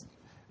things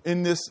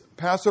in this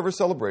Passover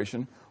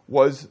celebration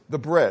was the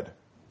bread,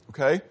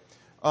 okay?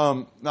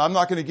 Now, I'm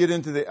not going to get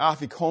into the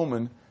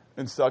afikomen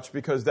and such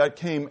because that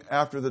came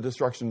after the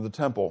destruction of the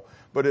temple.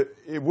 But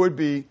it would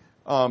be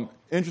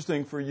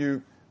interesting for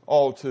you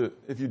all to,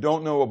 if you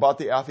don't know about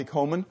the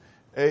afikomen,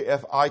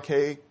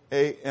 AFIKAMEN,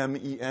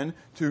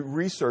 to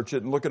research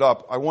it and look it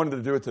up. I wanted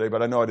to do it today,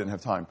 but I know I didn't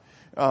have time.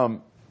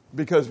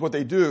 Because what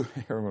they do,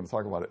 here I'm going to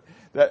talk about it,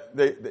 that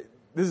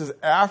this is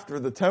after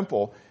the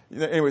temple.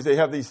 Anyways, they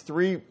have these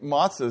three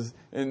matzahs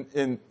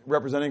in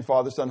representing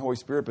Father, Son, Holy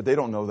Spirit, but they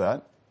don't know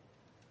that.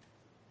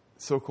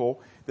 So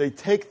cool. They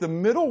take the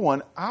middle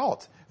one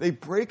out. They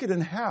break it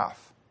in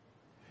half.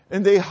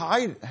 And they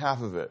hide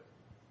half of it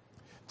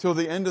till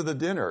the end of the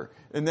dinner.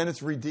 And then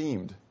it's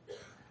redeemed.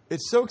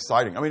 It's so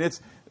exciting. I mean,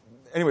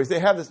 anyways, they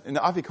have this, and the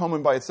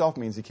afikomen by itself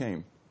means he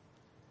came.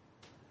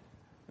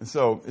 And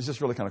so it's just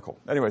really kind of cool.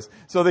 Anyways,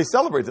 so they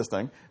celebrate this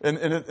thing, and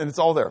it's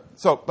all there.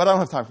 So, but I don't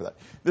have time for that.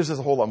 There's just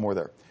a whole lot more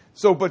there.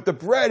 So, but the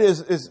bread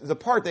is the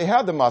part, they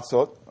have the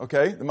matzot,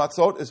 okay? The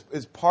matzot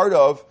is part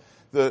of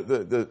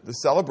the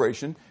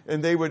celebration,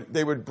 and they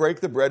would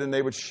break the bread and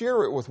they would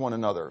share it with one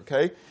another,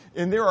 okay?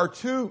 And there are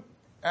two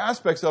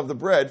aspects of the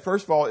bread.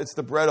 First of all, it's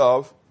the bread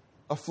of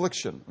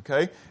affliction,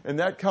 okay? And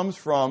that comes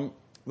from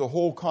the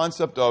whole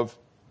concept of,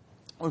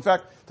 in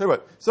fact, tell you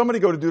what, somebody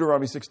go to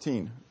Deuteronomy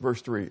 16,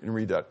 verse 3, and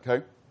read that,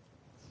 okay?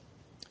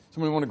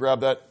 Somebody want to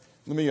grab that?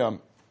 Let me,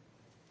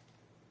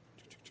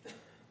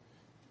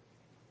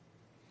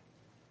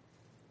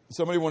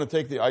 somebody want to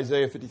take the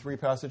Isaiah 53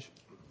 passage?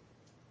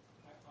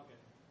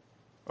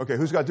 Okay,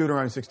 who's got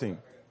Deuteronomy 16?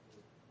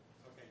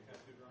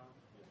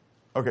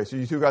 Okay, so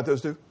you two got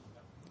those two?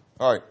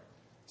 All right.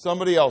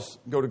 Somebody else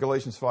go to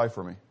Galatians 5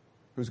 for me.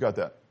 Who's got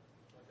that?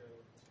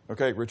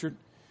 Okay, Richard.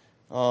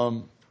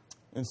 And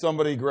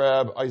somebody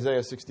grab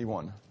Isaiah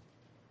 61.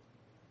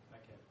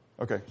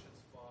 Okay.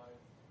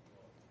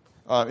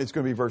 It's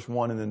going to be verse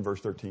 1 and then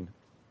verse 13.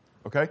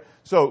 Okay?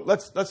 So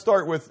let's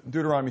start with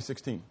Deuteronomy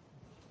 16.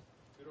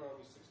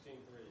 Deuteronomy 16:3.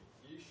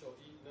 Ye shall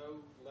eat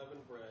no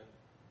leavened bread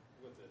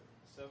with it.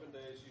 7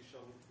 days you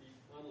shall eat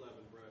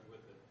unleavened bread with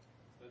it.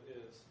 That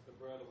is the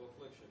bread of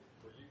affliction.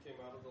 For you came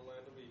out of the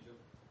land of Egypt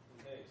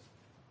in haste,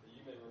 that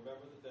you may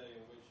remember the day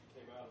in which you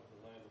came out of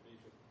the land of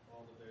Egypt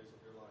all the days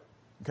of your life.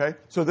 Okay?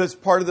 So that's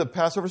part of the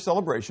Passover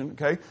celebration,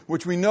 okay?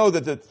 Which we know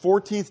that the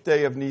 14th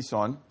day of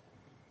Nisan,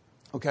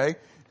 okay,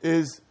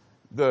 is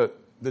the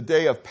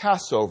day of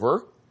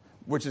Passover,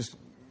 which has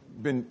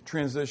been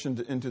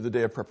transitioned into the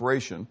day of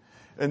preparation.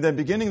 And then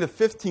beginning the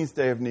 15th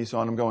day of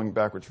Nisan, I'm going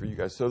backwards for you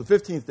guys. So the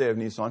 15th day of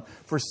Nisan,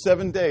 for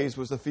 7 days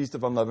was the Feast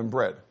of Unleavened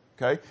Bread.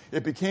 Okay?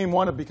 It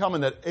wound up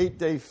becoming that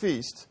 8-day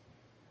feast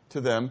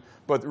to them,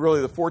 but really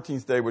the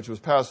 14th day, which was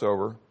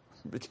Passover,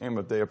 became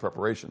a day of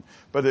preparation.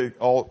 But the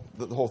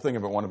whole thing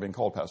of it wound up being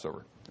called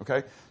Passover.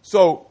 Okay?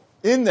 So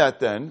in that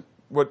then,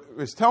 what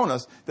it's telling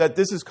us that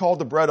this is called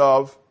the bread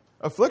of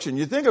affliction.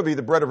 You'd think it would be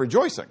the bread of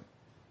rejoicing,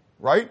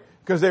 right?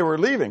 Because they were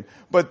leaving.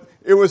 But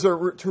it was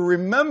to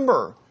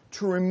remember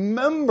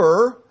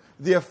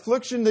the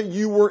affliction that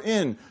you were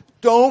in.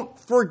 Don't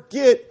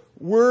forget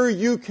where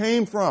you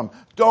came from.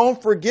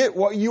 Don't forget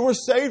what you were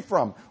saved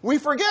from. We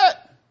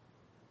forget.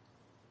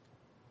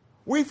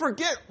 We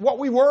forget what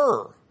we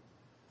were.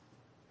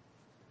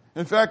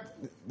 In fact,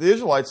 the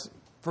Israelites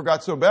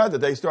forgot so bad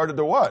that they started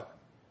to what?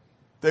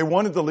 They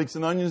wanted the leeks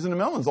and onions and the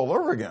melons all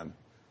over again.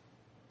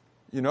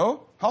 You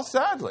know? How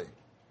sadly.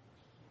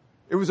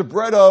 It was a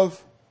bread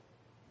of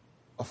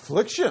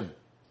affliction.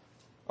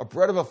 A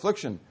bread of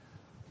affliction.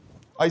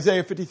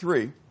 Isaiah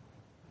 53.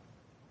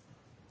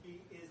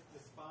 He is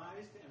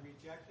despised and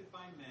rejected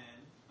by men,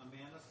 a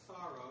man of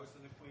sorrows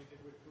and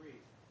acquainted with grief.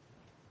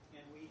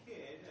 And we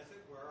hid, as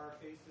it were, our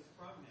faces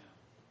from him.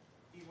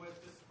 He was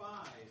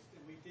despised,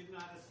 and we did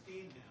not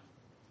esteem him.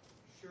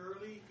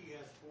 Surely he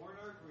has borne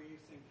our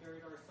griefs and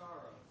carried our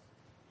sorrows.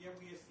 Yet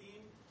we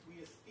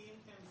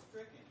esteemed him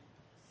stricken,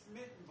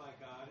 smitten by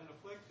God, and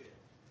afflicted.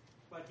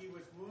 But he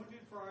was wounded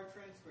for our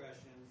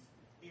transgressions,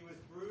 he was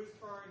bruised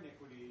for our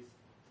iniquities.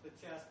 The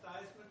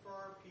chastisement for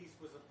our peace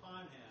was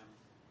upon him,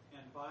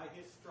 and by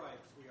his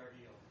stripes we are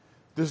healed.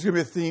 There's going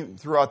to be a theme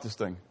throughout this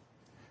thing.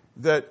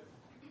 That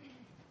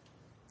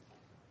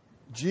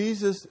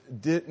Jesus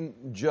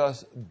didn't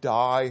just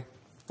die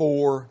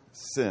for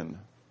sin.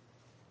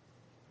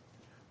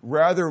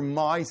 Rather,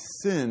 my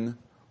sin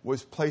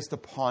was placed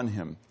upon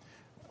him.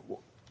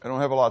 I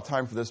don't have a lot of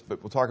time for this,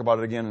 but we'll talk about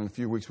it again in a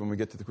few weeks when we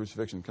get to the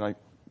crucifixion. Can I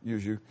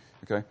use you?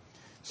 Okay.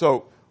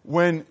 So,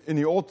 when in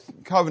the Old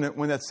Covenant,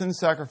 when that sin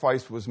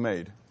sacrifice was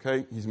made,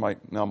 okay, he's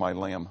now my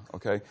lamb,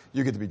 okay?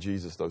 You get to be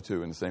Jesus, though,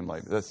 too, in the same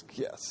light.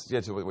 Yes. You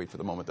have to wait for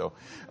the moment, though.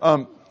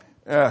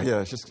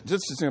 It's just going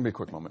to be a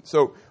quick moment.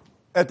 So,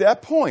 at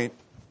that point,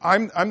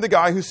 I'm the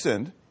guy who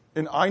sinned,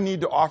 and I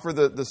need to offer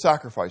the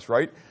sacrifice,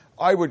 right?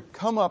 I would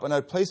come up and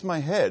I'd place my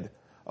head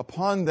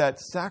upon that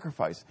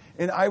sacrifice,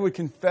 and I would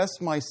confess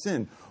my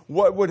sin.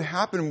 What would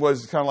happen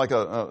was kind of like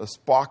a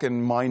Spock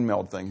and mind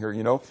meld thing here,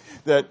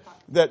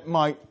 that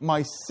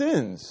my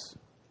sins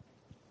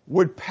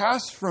would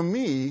pass from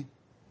me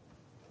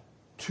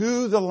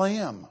to the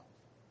Lamb.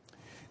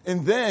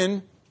 And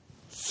then,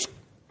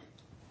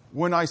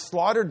 when I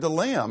slaughtered the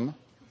lamb,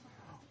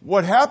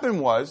 what happened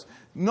was,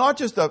 not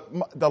just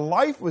the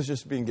life was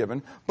just being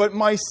given, but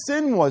my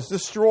sin was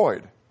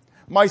destroyed.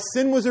 My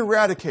sin was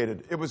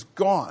eradicated. It was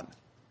gone.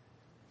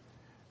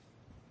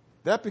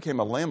 That became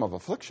a lamb of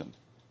affliction.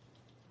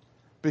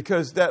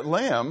 Because that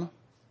lamb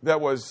that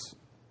was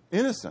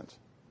innocent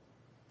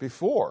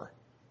before,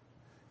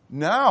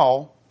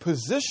 now,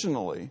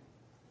 positionally,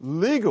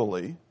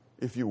 legally,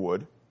 if you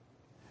would,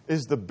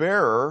 is the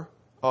bearer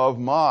of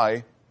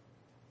my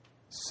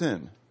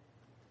sin.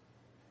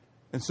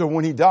 And so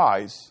when he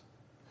dies,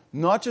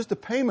 not just the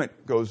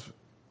payment goes,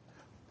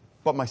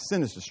 but my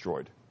sin is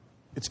destroyed.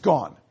 It's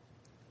gone.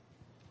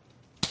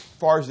 As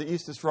far as the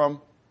east is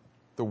from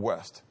the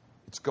west,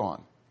 it's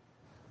gone.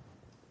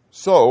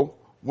 So,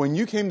 when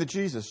you came to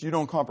Jesus, you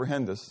don't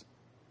comprehend this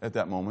at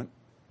that moment,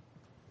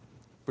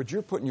 but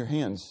you're putting your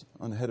hands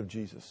on the head of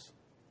Jesus.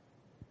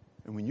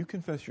 And when you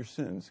confess your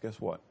sins, guess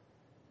what?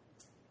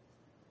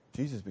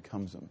 Jesus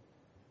becomes them.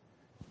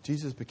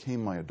 Jesus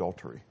became my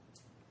adultery.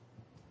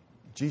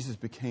 Jesus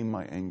became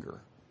my anger.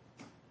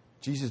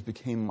 Jesus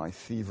became my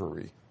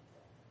thievery.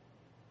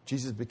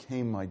 Jesus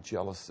became my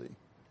jealousy.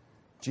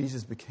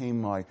 Jesus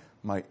became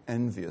my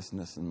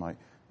enviousness and my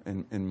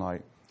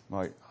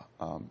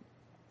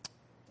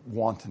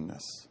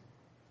wantonness.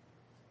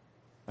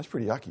 That's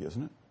pretty yucky,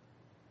 isn't it?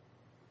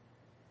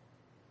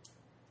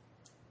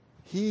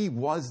 He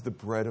was the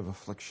bread of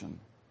affliction.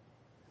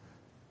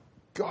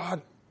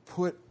 God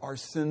put our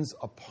sins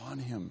upon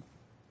him.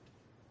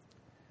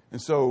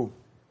 And so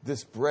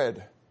this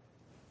bread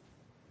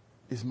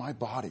is my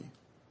body,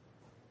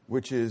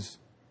 which is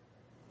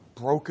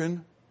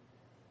broken,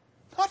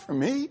 not for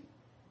me,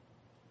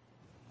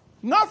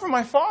 not for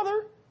my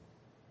Father.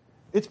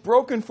 It's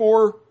broken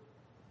for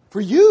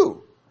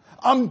you.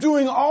 I'm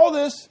doing all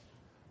this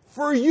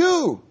for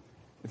you.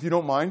 If you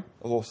don't mind,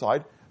 a little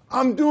side.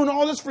 I'm doing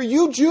all this for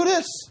you,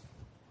 Judas.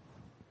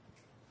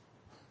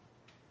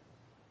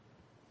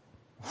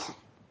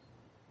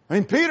 I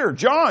mean, Peter,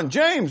 John,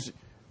 James,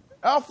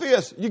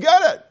 Alphaeus, you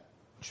got it.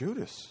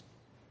 Judas,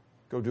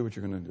 go do what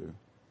you're going to do.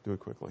 Do it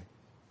quickly.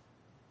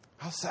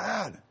 How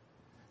sad.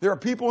 There are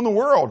people in the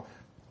world,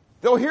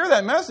 they'll hear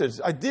that message.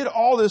 I did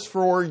all this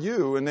for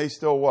you, and they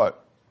still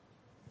what?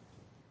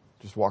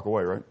 Just walk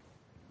away, right?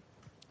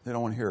 They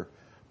don't want to hear.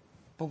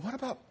 But what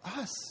about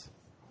us?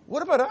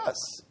 What about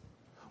us?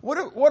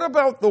 What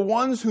about the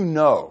ones who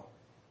know?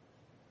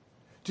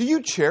 Do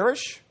you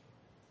cherish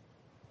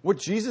what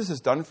Jesus has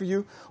done for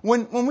you?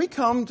 When we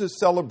come to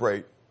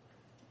celebrate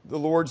the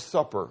Lord's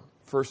Supper,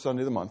 first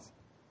Sunday of the month,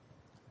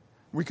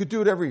 we could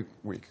do it every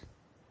week.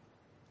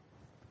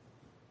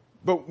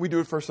 But we do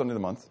it first Sunday of the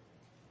month.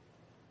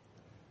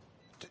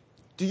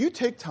 Do you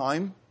take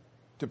time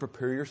to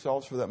prepare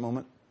yourselves for that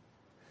moment?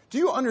 Do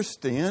you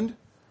understand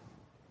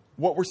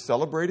what we're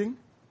celebrating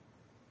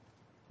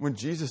when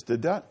Jesus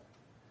did that?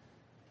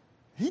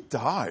 He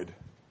died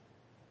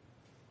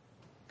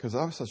because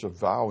I was such a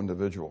vile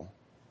individual.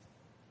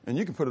 And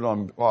you can put it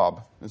on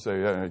Bob and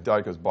say, yeah, he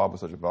died because Bob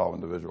was such a vile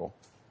individual.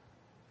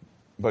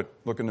 But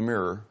look in the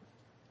mirror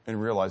and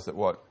realize that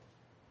what?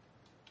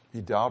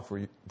 He died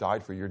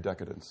for your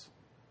decadence.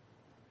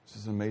 This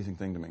is an amazing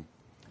thing to me.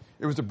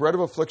 It was the bread of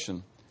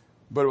affliction,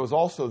 but it was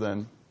also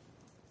then,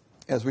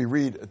 as we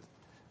read,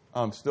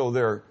 still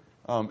there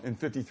in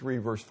 53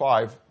 verse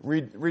 5,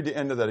 read the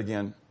end of that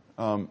again,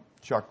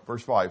 Chuck,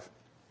 verse 5.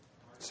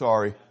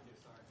 Sorry.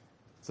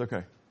 It's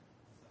okay.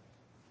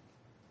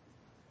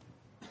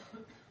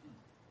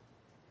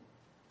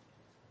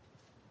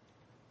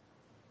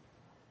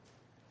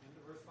 Into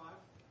verse 5?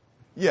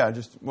 Yeah,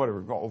 just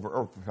whatever. Go over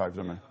 5.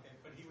 Okay.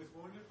 But he was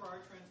wounded for our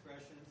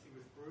transgressions. He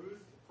was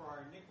bruised for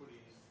our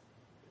iniquities.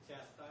 The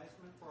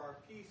chastisement for our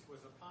peace was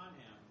upon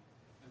him,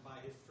 and by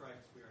his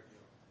stripes we are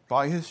healed.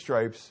 By his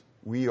stripes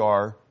we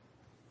are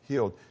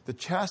healed. The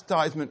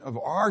chastisement of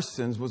our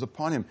sins was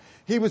upon him.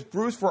 He was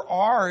bruised for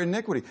our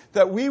iniquity,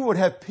 that we would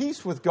have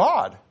peace with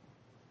God.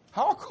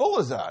 How cool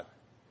is that?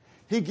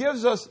 He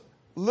gives us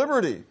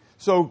liberty.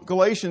 So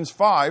Galatians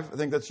 5, I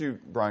think that's you,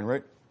 Brian,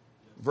 right?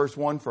 Verse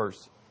 1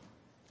 first.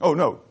 Oh,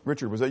 no,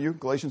 Richard, was that you?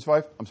 Galatians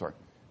 5? I'm sorry.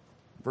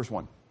 Verse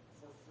 1.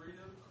 For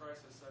freedom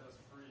Christ has set us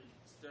free.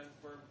 Stand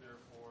firm,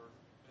 therefore,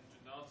 and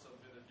do not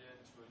submit again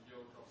to a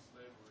yoke of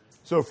slavery.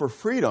 So for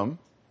freedom,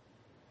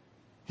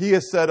 he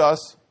has set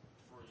us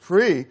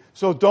free.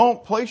 So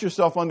don't place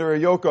yourself under a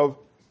yoke of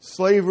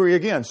slavery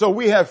again. So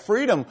we have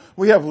freedom.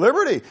 We have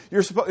liberty.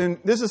 And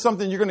this is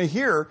something you're going to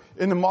hear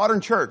in the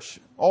modern church.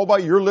 All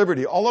about your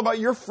liberty. All about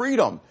your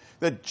freedom.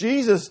 That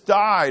Jesus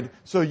died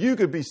so you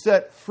could be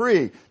set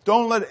free.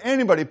 Don't let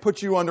anybody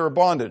put you under a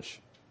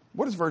bondage.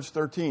 What is verse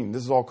 13?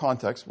 This is all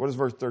context. What does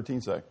verse 13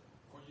 say?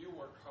 For you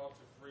were called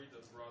to freedom,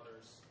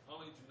 brothers.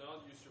 Only do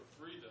not use your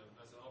freedom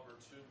as an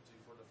opportunity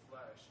for the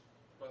flesh,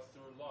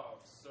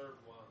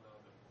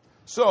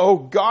 So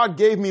God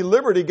gave me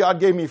liberty,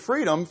 God gave me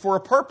freedom for a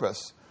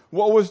purpose.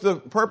 What was the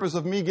purpose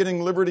of me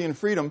getting liberty and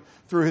freedom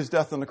through his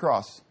death on the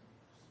cross?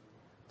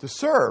 To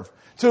serve,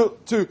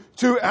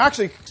 to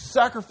actually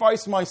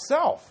sacrifice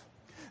myself.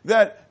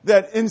 That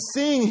in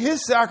seeing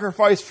his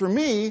sacrifice for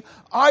me,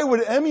 I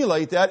would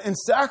emulate that and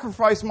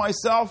sacrifice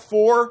myself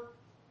for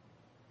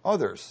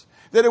others.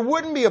 That it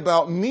wouldn't be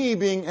about me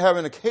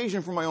having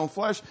occasion for my own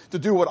flesh to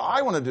do what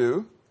I want to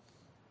do.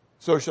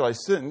 So shall I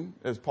sin,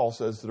 as Paul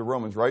says to the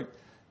Romans, right?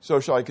 So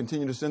shall I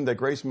continue to sin that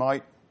grace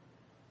might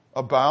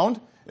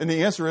abound? And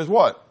the answer is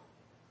what?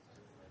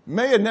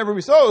 May it never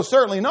be so.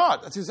 Certainly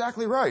not. That's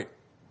exactly right.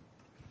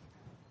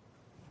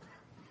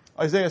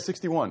 Isaiah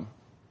 61.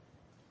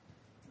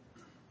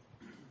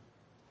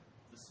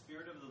 The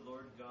Spirit of the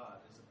Lord God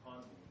is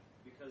upon me,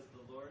 because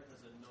the Lord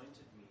has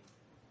anointed me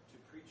to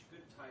preach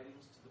good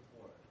tidings to the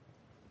poor.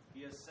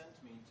 He has sent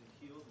me to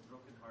heal the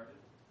brokenhearted,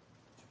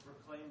 to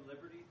proclaim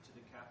liberty to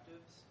the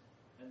captives,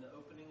 and the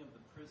opening of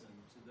the prison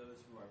to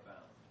those who are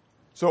bound.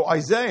 So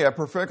Isaiah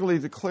perfectly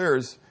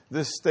declares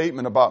this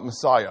statement about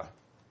Messiah.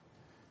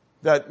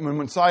 That when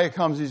Messiah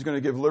comes, he's going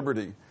to give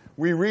liberty.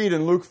 We read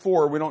in Luke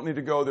 4, we don't need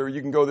to go there.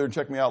 You can go there and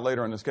check me out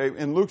later on this. Okay?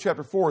 In Luke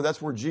chapter 4,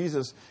 that's where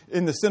Jesus,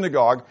 in the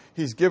synagogue,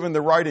 he's given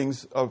the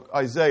writings of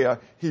Isaiah.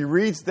 He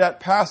reads that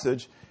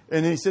passage,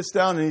 and he sits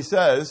down and he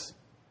says,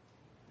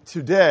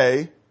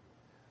 today,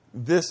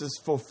 this is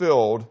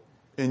fulfilled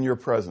in your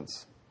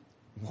presence.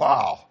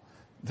 Wow.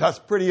 That's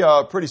pretty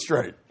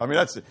straight. I mean,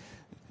 that's,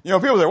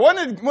 people say,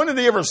 when did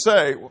he ever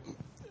say?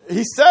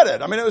 He said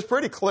it. I mean, it was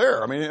pretty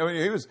clear. I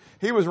mean,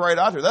 he was right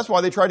out there. That's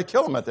why they tried to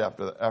kill him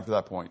after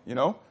that point,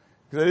 because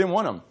they didn't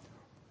want him.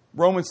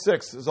 Romans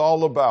 6 is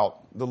all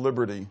about the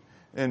liberty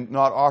and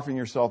not offering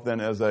yourself then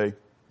as a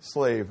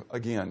slave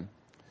again.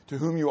 To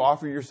whom you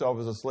offer yourself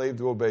as a slave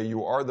to obey,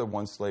 you are the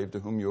one slave to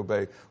whom you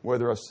obey,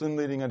 whether of sin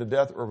leading unto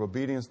death or of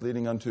obedience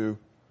leading unto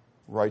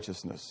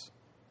righteousness.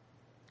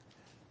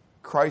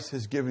 Christ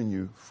has given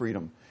you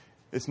freedom.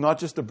 It's not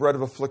just the bread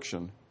of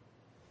affliction.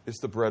 It's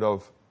the bread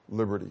of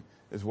liberty,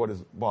 is what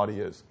his body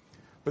is.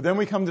 But then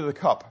we come to the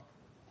cup.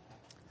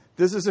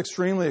 This is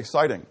extremely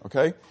exciting,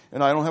 okay?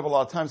 And I don't have a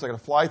lot of time, so I'm going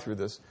to fly through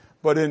this.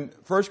 But in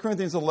 1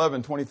 Corinthians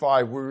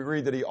 11:25, we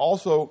read that he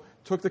also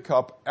took the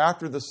cup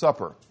after the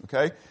supper,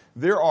 okay?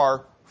 There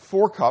are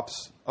 4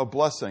 cups of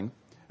blessing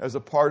as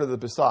a part of the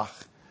Pesach,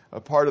 a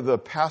part of the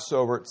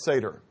Passover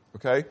Seder,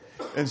 okay?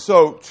 And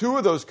so 2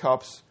 of those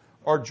cups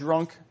are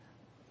drunk.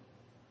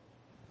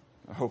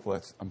 Hopefully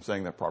I'm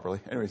saying that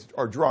properly. Anyways,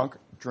 are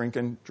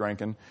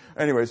drinking.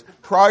 Anyways,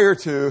 prior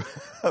to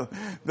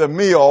the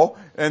meal,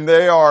 and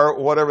they are,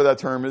 whatever that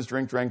term is,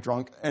 drink, drank,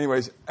 drunk.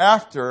 Anyways,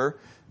 after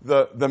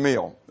the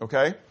meal,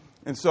 okay?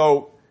 And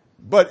so,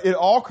 but it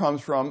all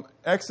comes from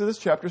Exodus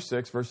chapter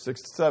 6, verse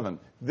 6 to 7.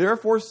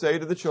 Therefore say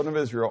to the children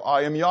of Israel,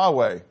 I am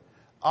Yahweh.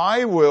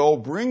 I will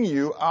bring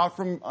you out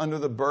from under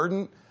the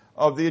burden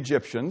of the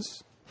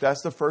Egyptians.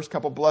 That's the first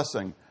cup of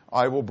blessing.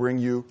 I will bring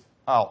you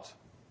out.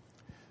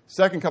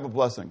 Second cup of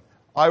blessing.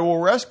 I will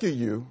rescue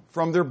you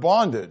from their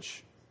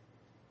bondage.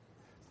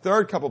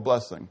 Third cup of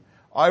blessing.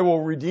 I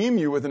will redeem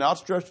you with an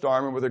outstretched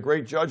arm and with a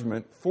great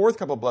judgment. Fourth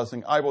cup of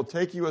blessing. I will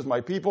take you as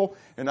my people,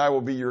 and I will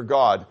be your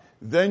God.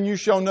 Then you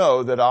shall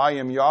know that I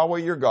am Yahweh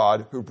your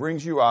God, who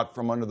brings you out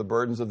from under the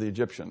burdens of the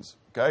Egyptians.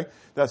 Okay?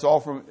 That's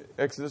all from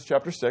Exodus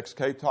chapter 6,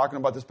 okay, talking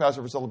about this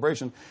Passover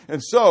celebration.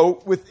 And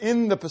so,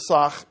 within the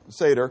Pesach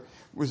Seder,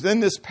 within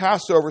this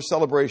Passover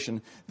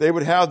celebration, they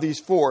would have these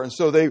 4. And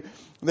so they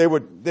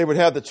would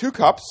have the 2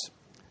 cups,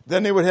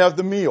 then they would have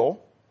the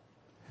meal,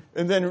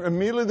 and then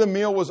immediately the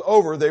meal was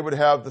over, they would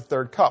have the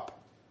 3rd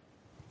cup.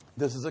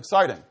 This is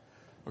exciting,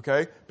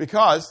 okay,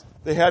 because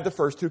they had the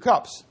first 2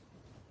 cups.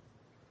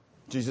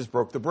 Jesus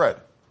broke the bread.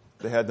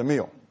 They had the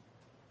meal.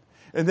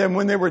 And then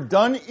when they were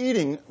done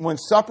eating, when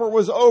supper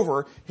was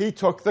over, he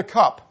took the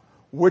cup.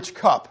 Which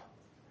cup?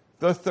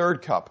 The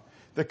 3rd cup.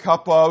 The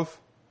cup of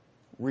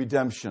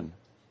redemption.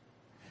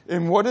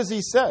 And what does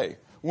he say?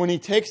 When he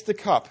takes the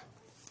cup,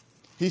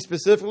 he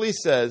specifically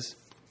says,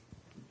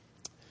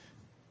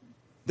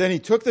 then he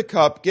took the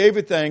cup, gave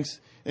it thanks,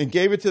 and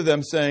gave it to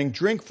them, saying,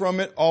 drink from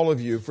it, all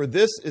of you, for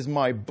this is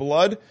my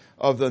blood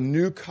of the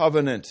new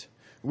covenant,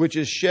 which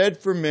is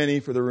shed for many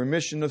for the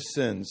remission of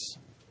sins.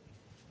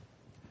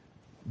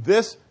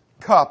 This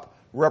cup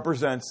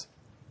represents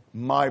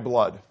my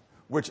blood,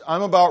 which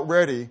I'm about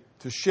ready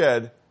to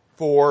shed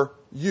for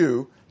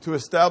you to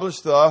establish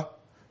the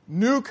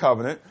new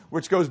covenant,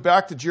 which goes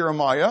back to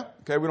Jeremiah.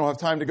 Okay, we don't have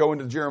time to go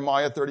into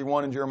Jeremiah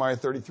 31 and Jeremiah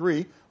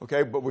 33.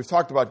 Okay, but we've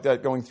talked about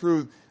that going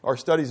through our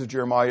studies of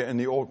Jeremiah in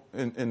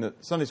the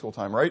Sunday school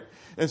time, right?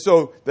 And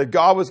so that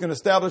God was going to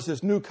establish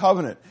this new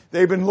covenant.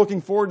 They've been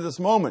looking forward to this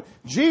moment.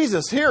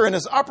 Jesus here in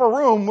his upper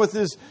room with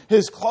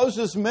his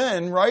closest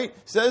men, right,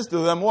 says to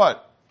them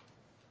what?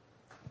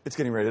 It's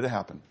getting ready to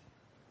happen.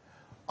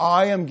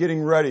 I am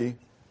getting ready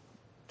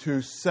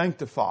to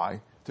sanctify,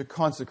 to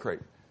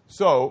consecrate.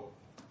 So,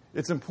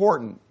 it's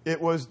important.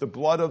 It was the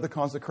blood of the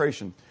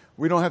consecration.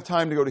 We don't have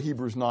time to go to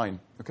Hebrews 9.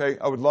 Okay?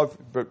 I would love,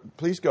 but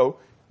please go.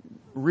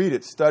 Read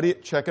it, study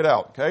it, check it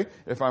out, okay?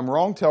 If I'm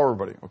wrong, tell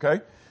everybody,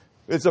 okay?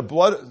 It's a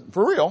blood,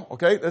 for real,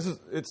 okay?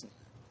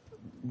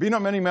 Be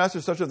not many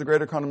masters, such as the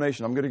greater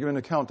condemnation. I'm going to give an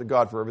account to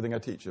God for everything I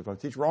teach. If I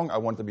teach wrong, I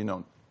want it to be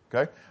known,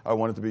 okay? I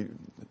want it to be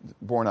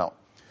borne out.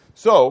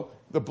 So,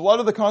 the blood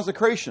of the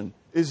consecration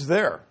is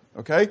there,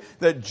 okay?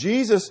 That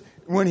Jesus,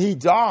 when he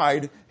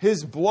died,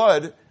 his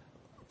blood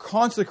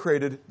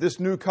consecrated this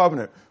new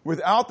covenant.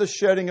 Without the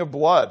shedding of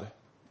blood,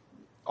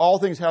 all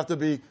things have to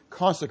be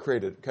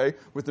consecrated, okay,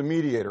 with the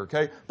mediator,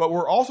 okay? But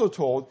we're also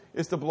told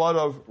it's the blood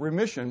of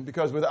remission,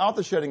 because without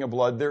the shedding of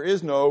blood, there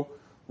is no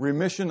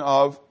remission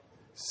of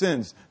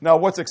sins. Now,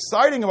 what's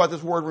exciting about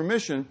this word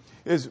remission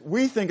is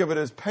we think of it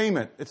as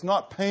payment. It's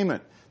not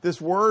payment. This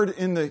word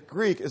in the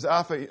Greek is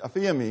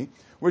aphiemi,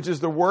 which is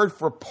the word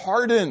for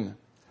pardon.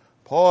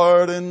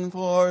 Pardon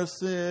for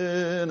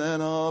sin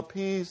and a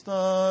peace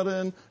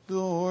that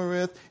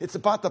endureth. It's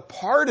about the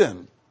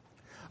pardon.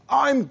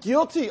 I'm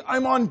guilty.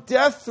 I'm on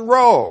death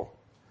row.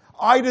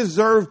 I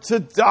deserve to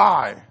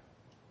die.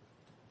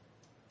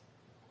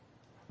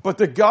 But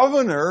the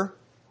governor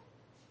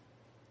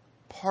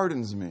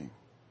pardons me.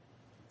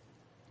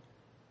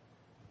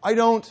 I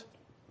don't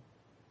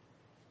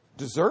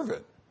deserve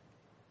it.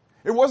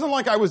 It wasn't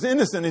like I was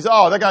innocent. He said,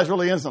 oh, that guy's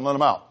really innocent, let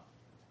him out.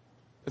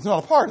 It's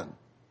not a pardon.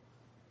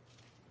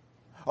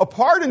 A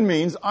pardon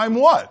means I'm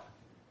what?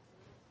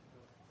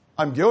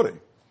 I'm guilty.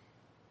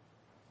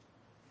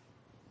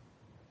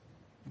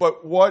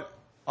 But what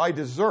I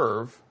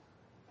deserve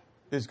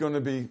is going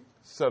to be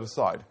set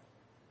aside.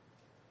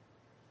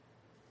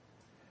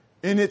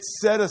 And it's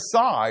set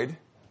aside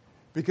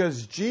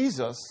because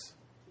Jesus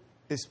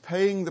is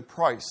paying the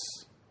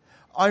price.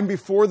 I'm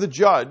before the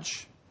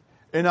judge,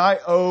 and I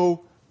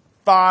owe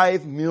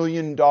 $5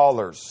 million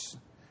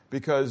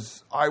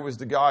because I was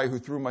the guy who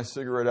threw my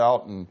cigarette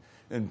out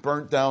and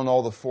burnt down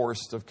all the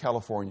forests of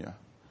California.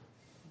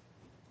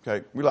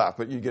 Okay, we laugh,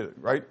 but you get it,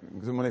 right?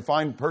 Because when they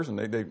find a person,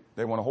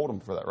 they want to hold them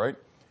for that, right?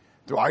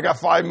 Do I got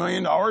 $5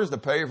 million to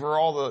pay for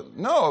all the...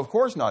 No, of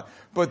course not.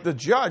 But the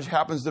judge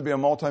happens to be a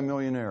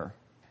multimillionaire.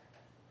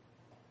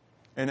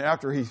 And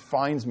after he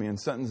finds me and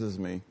sentences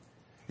me,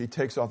 he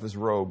takes off his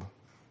robe.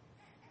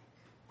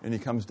 And he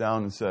comes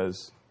down and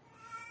says,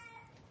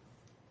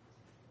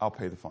 I'll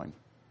pay the fine.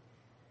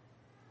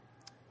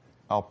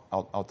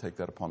 I'll take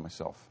that upon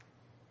myself.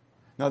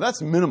 Now,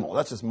 that's minimal.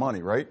 That's just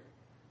money, right?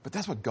 But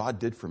that's what God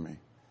did for me.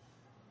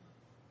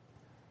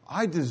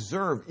 I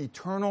deserve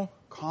eternal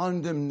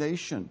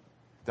condemnation.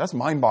 That's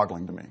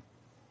mind-boggling to me.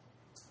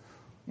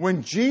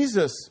 When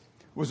Jesus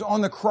was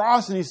on the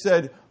cross and he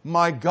said,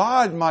 my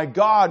God,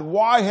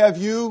 why have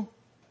you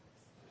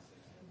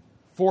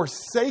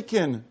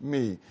forsaken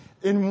me?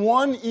 In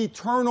one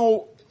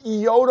eternal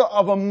iota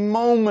of a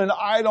moment,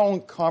 I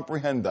don't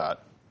comprehend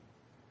that.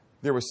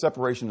 There was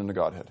separation in the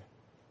Godhead.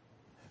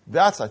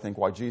 That's, I think,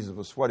 why Jesus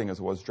was sweating as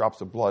it was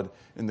drops of blood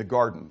in the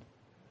garden.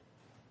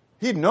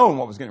 He'd known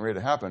what was getting ready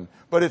to happen,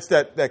 but it's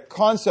that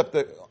concept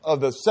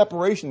of the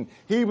separation.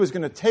 He was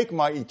going to take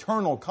my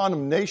eternal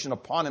condemnation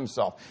upon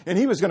himself, and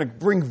he was going to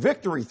bring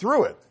victory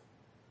through it.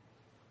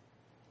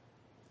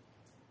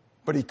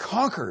 But he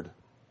conquered.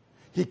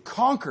 He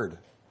conquered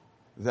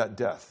that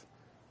death.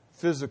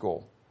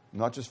 Physical,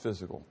 not just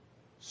physical.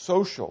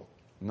 Social,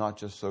 not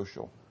just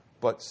social,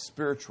 but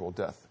spiritual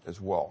death as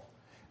well.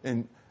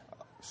 And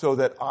so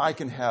that I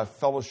can have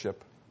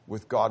fellowship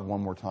with God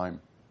one more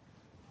time.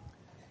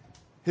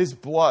 His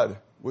blood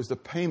was the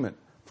payment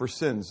for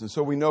sins. And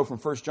so we know from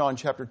 1 John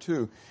chapter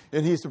 2,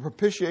 and he's the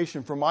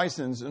propitiation for my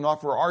sins, and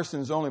not for our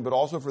sins only, but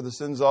also for the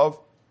sins of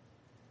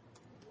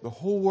the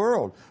whole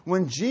world.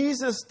 When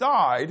Jesus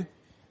died,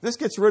 this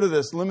gets rid of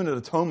this limited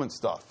atonement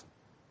stuff.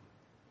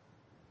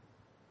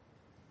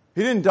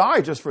 He didn't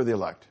die just for the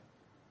elect.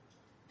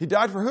 He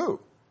died for who?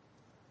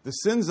 The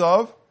sins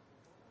of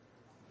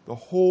the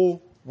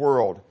whole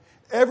world.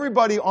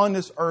 Everybody on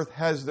this earth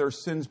has their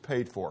sins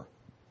paid for.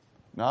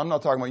 Now, I'm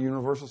not talking about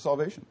universal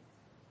salvation.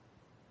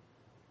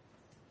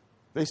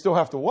 They still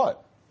have to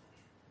what?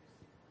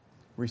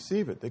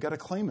 Receive it. They got to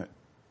claim it.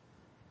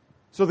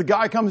 So the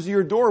guy comes to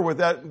your door with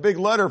that big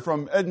letter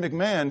from Ed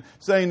McMahon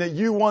saying that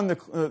you won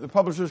the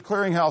Publishers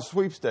Clearinghouse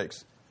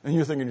sweepstakes. And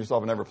you're thinking to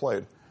yourself, I never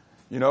played.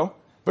 You know?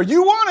 But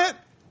you won it.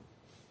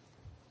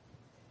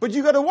 But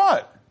you got to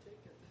what?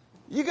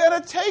 You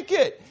got to take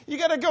it. You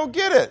got to go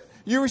get it.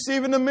 You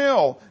receive in the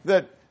mail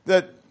that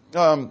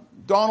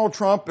Donald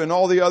Trump and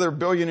all the other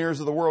billionaires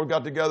of the world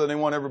got together and they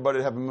want everybody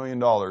to have $1 million.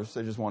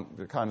 They just want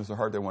the kindness of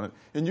heart they want it.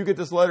 And you get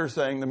this letter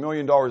saying the $1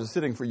 million is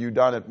sitting for you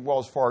down at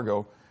Wells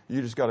Fargo.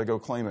 You just got to go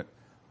claim it.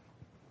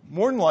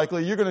 More than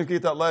likely, you're going to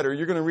get that letter.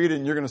 You're going to read it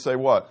and you're going to say,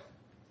 what?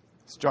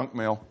 It's junk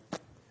mail.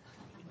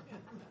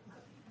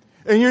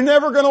 And you're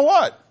never going to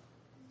what?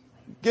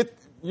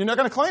 You're not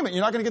going to claim it.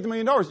 You're not going to get the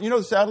 $1 million. You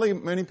know, sadly,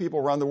 many people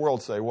around the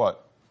world say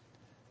what?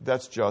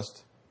 That's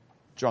just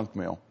junk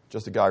mail.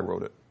 Just a guy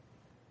wrote it.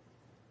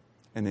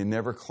 And they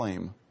never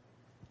claim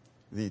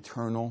the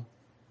eternal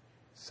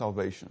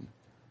salvation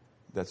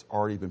that's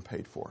already been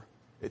paid for.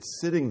 It's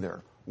sitting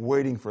there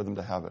waiting for them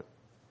to have it.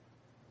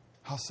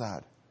 How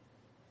sad.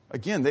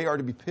 Again, they are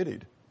to be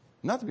pitied,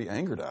 not to be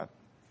angered at.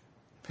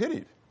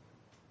 Pitied.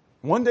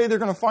 One day they're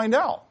going to find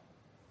out.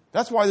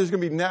 That's why there's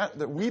going to be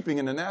the weeping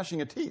and the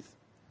gnashing of teeth.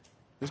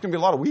 There's going to be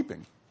a lot of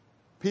weeping.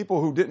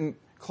 People who didn't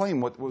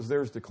claim what was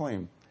theirs to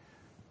claim.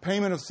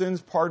 Payment of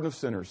sins, pardon of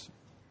sinners.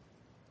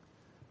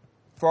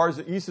 As far as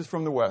the east is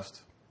from the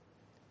west.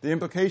 The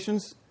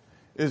implications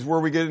is where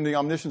we get into the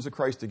omniscience of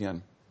Christ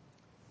again.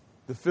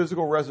 The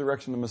physical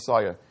resurrection of the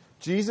Messiah.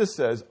 Jesus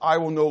says, I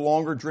will no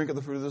longer drink of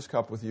the fruit of this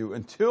cup with you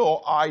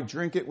until I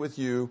drink it with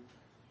you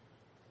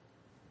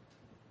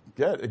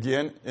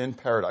again in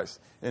paradise,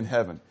 in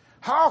heaven.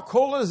 How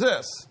cool is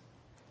this?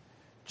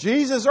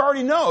 Jesus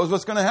already knows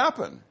what's going to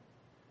happen.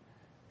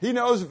 He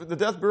knows the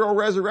death, burial,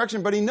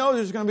 resurrection, but he knows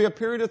there's going to be a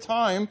period of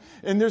time,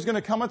 and there's going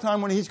to come a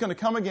time when he's going to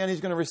come again. He's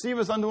going to receive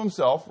us unto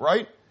himself,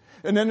 right?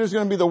 And then there's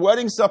going to be the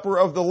wedding supper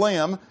of the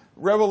Lamb,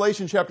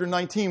 Revelation chapter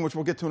 19, which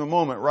we'll get to in a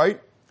moment,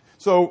 right?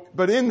 So,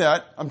 but in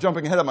that, I'm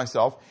jumping ahead of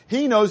myself,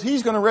 he knows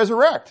he's going to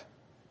resurrect.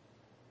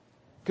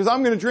 Because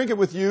I'm going to drink it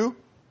with you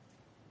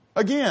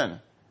again.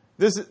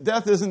 This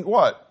death isn't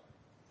what?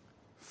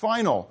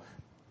 Final.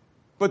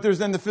 But there's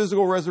then the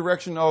physical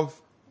resurrection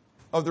of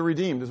the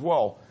redeemed as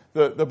well.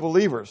 The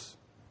believers.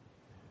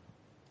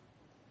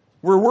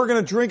 Where we're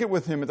going to drink it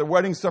with him at the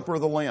wedding supper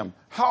of the Lamb.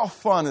 How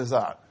fun is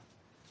that?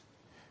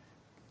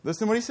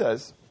 Listen to what he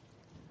says.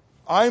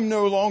 I'm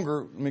no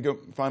longer, let me go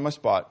find my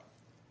spot.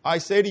 I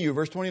say to you,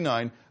 verse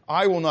 29,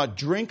 I will not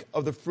drink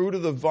of the fruit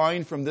of the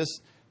vine from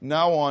this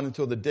now on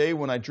until the day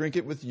when I drink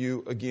it with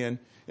you again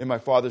in my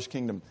Father's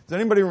kingdom. Does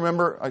anybody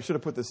remember? I should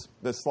have put this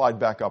slide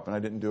back up and I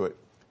didn't do it.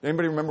 Does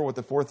anybody remember what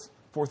the fourth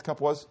cup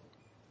was?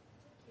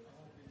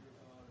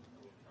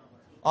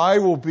 I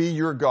will be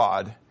your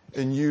God,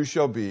 and you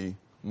shall be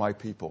my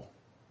people.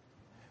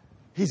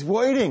 He's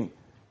waiting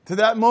to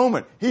that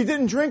moment. He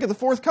didn't drink of the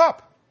fourth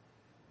cup.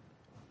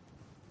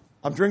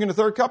 I'm drinking the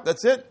third cup,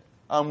 that's it.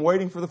 I'm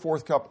waiting for the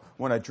fourth cup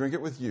when I drink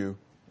it with you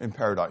in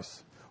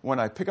paradise. When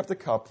I pick up the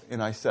cup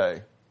and I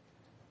say,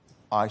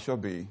 I shall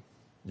be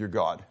your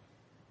God,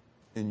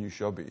 and you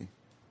shall be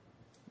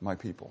my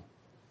people.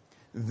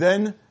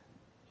 Then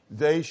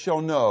they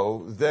shall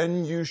know,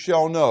 then you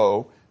shall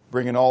know,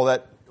 bringing all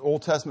that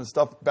Old Testament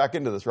stuff back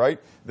into this, right?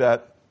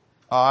 That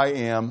I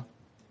am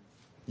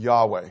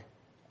Yahweh.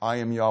 I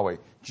am Yahweh.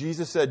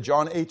 Jesus said,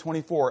 John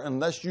 8:24,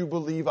 unless you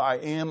believe I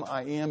am,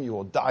 you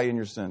will die in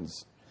your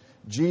sins.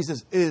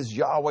 Jesus is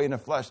Yahweh in the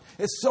flesh.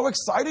 It's so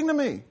exciting to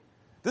me.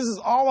 This is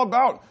all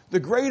about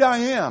the great I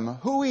am,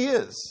 who he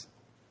is.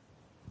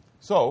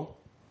 So,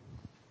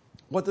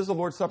 what does the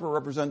Lord's Supper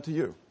represent to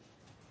you?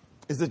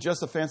 Is it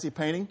just a fancy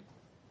painting?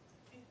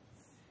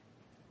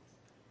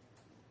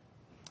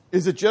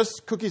 Is it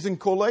just cookies and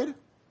Kool-Aid?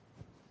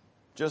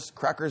 Just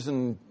crackers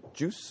and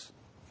juice?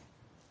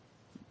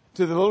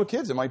 To the little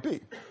kids, it might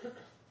be.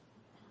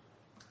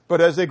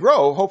 But as they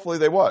grow, hopefully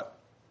they what?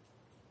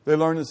 They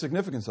learn the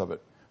significance of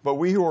it. But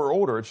we who are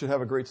older, it should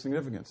have a great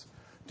significance.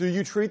 Do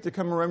you treat the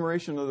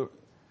commemoration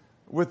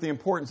with the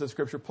importance that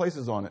Scripture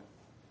places on it?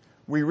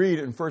 We read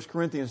in 1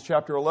 Corinthians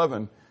chapter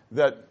 11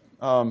 that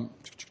we're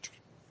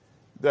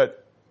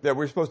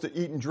supposed to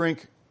eat and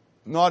drink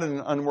not in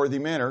an unworthy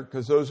manner,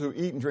 because those who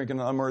eat and drink in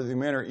an unworthy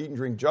manner eat and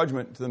drink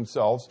judgment to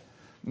themselves,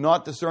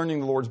 not discerning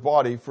the Lord's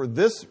body. For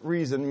this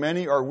reason,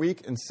 many are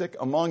weak and sick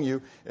among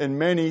you, and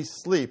many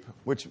sleep,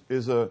 which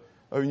is a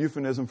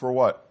euphemism for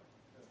what?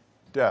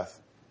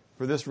 Death.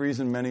 For this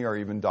reason, many are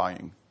even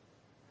dying,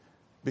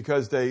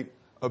 because they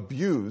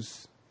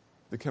abuse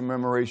the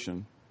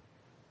commemoration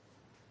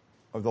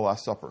of the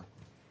Last Supper.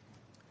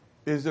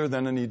 Is there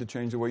then a need to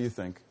change the way you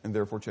think, and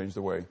therefore change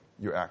the way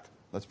you act?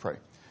 Let's pray.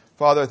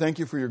 Father, I thank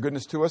you for your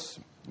goodness to us.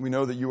 We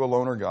know that you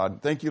alone are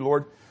God. Thank you,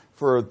 Lord,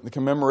 for the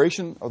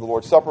commemoration of the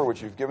Lord's Supper,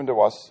 which you've given to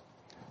us.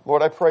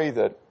 Lord, I pray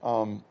that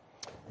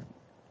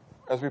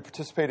as we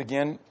participate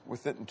again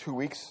with it in 2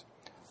 weeks,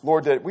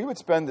 Lord, that we would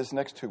spend this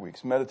next 2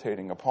 weeks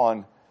meditating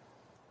upon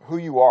who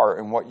you are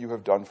and what you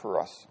have done for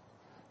us.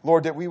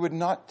 Lord, that we would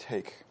not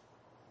take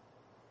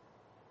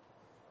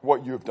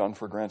what you have done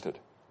for granted.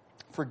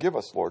 Forgive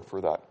us, Lord, for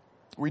that.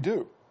 We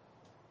do.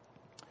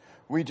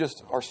 We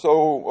just are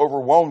so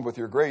overwhelmed with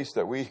your grace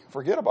that we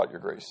forget about your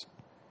grace.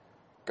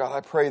 God, I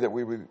pray that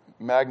we would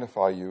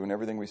magnify you in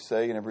everything we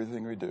say and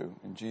everything we do.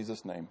 In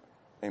Jesus' name,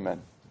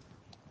 amen.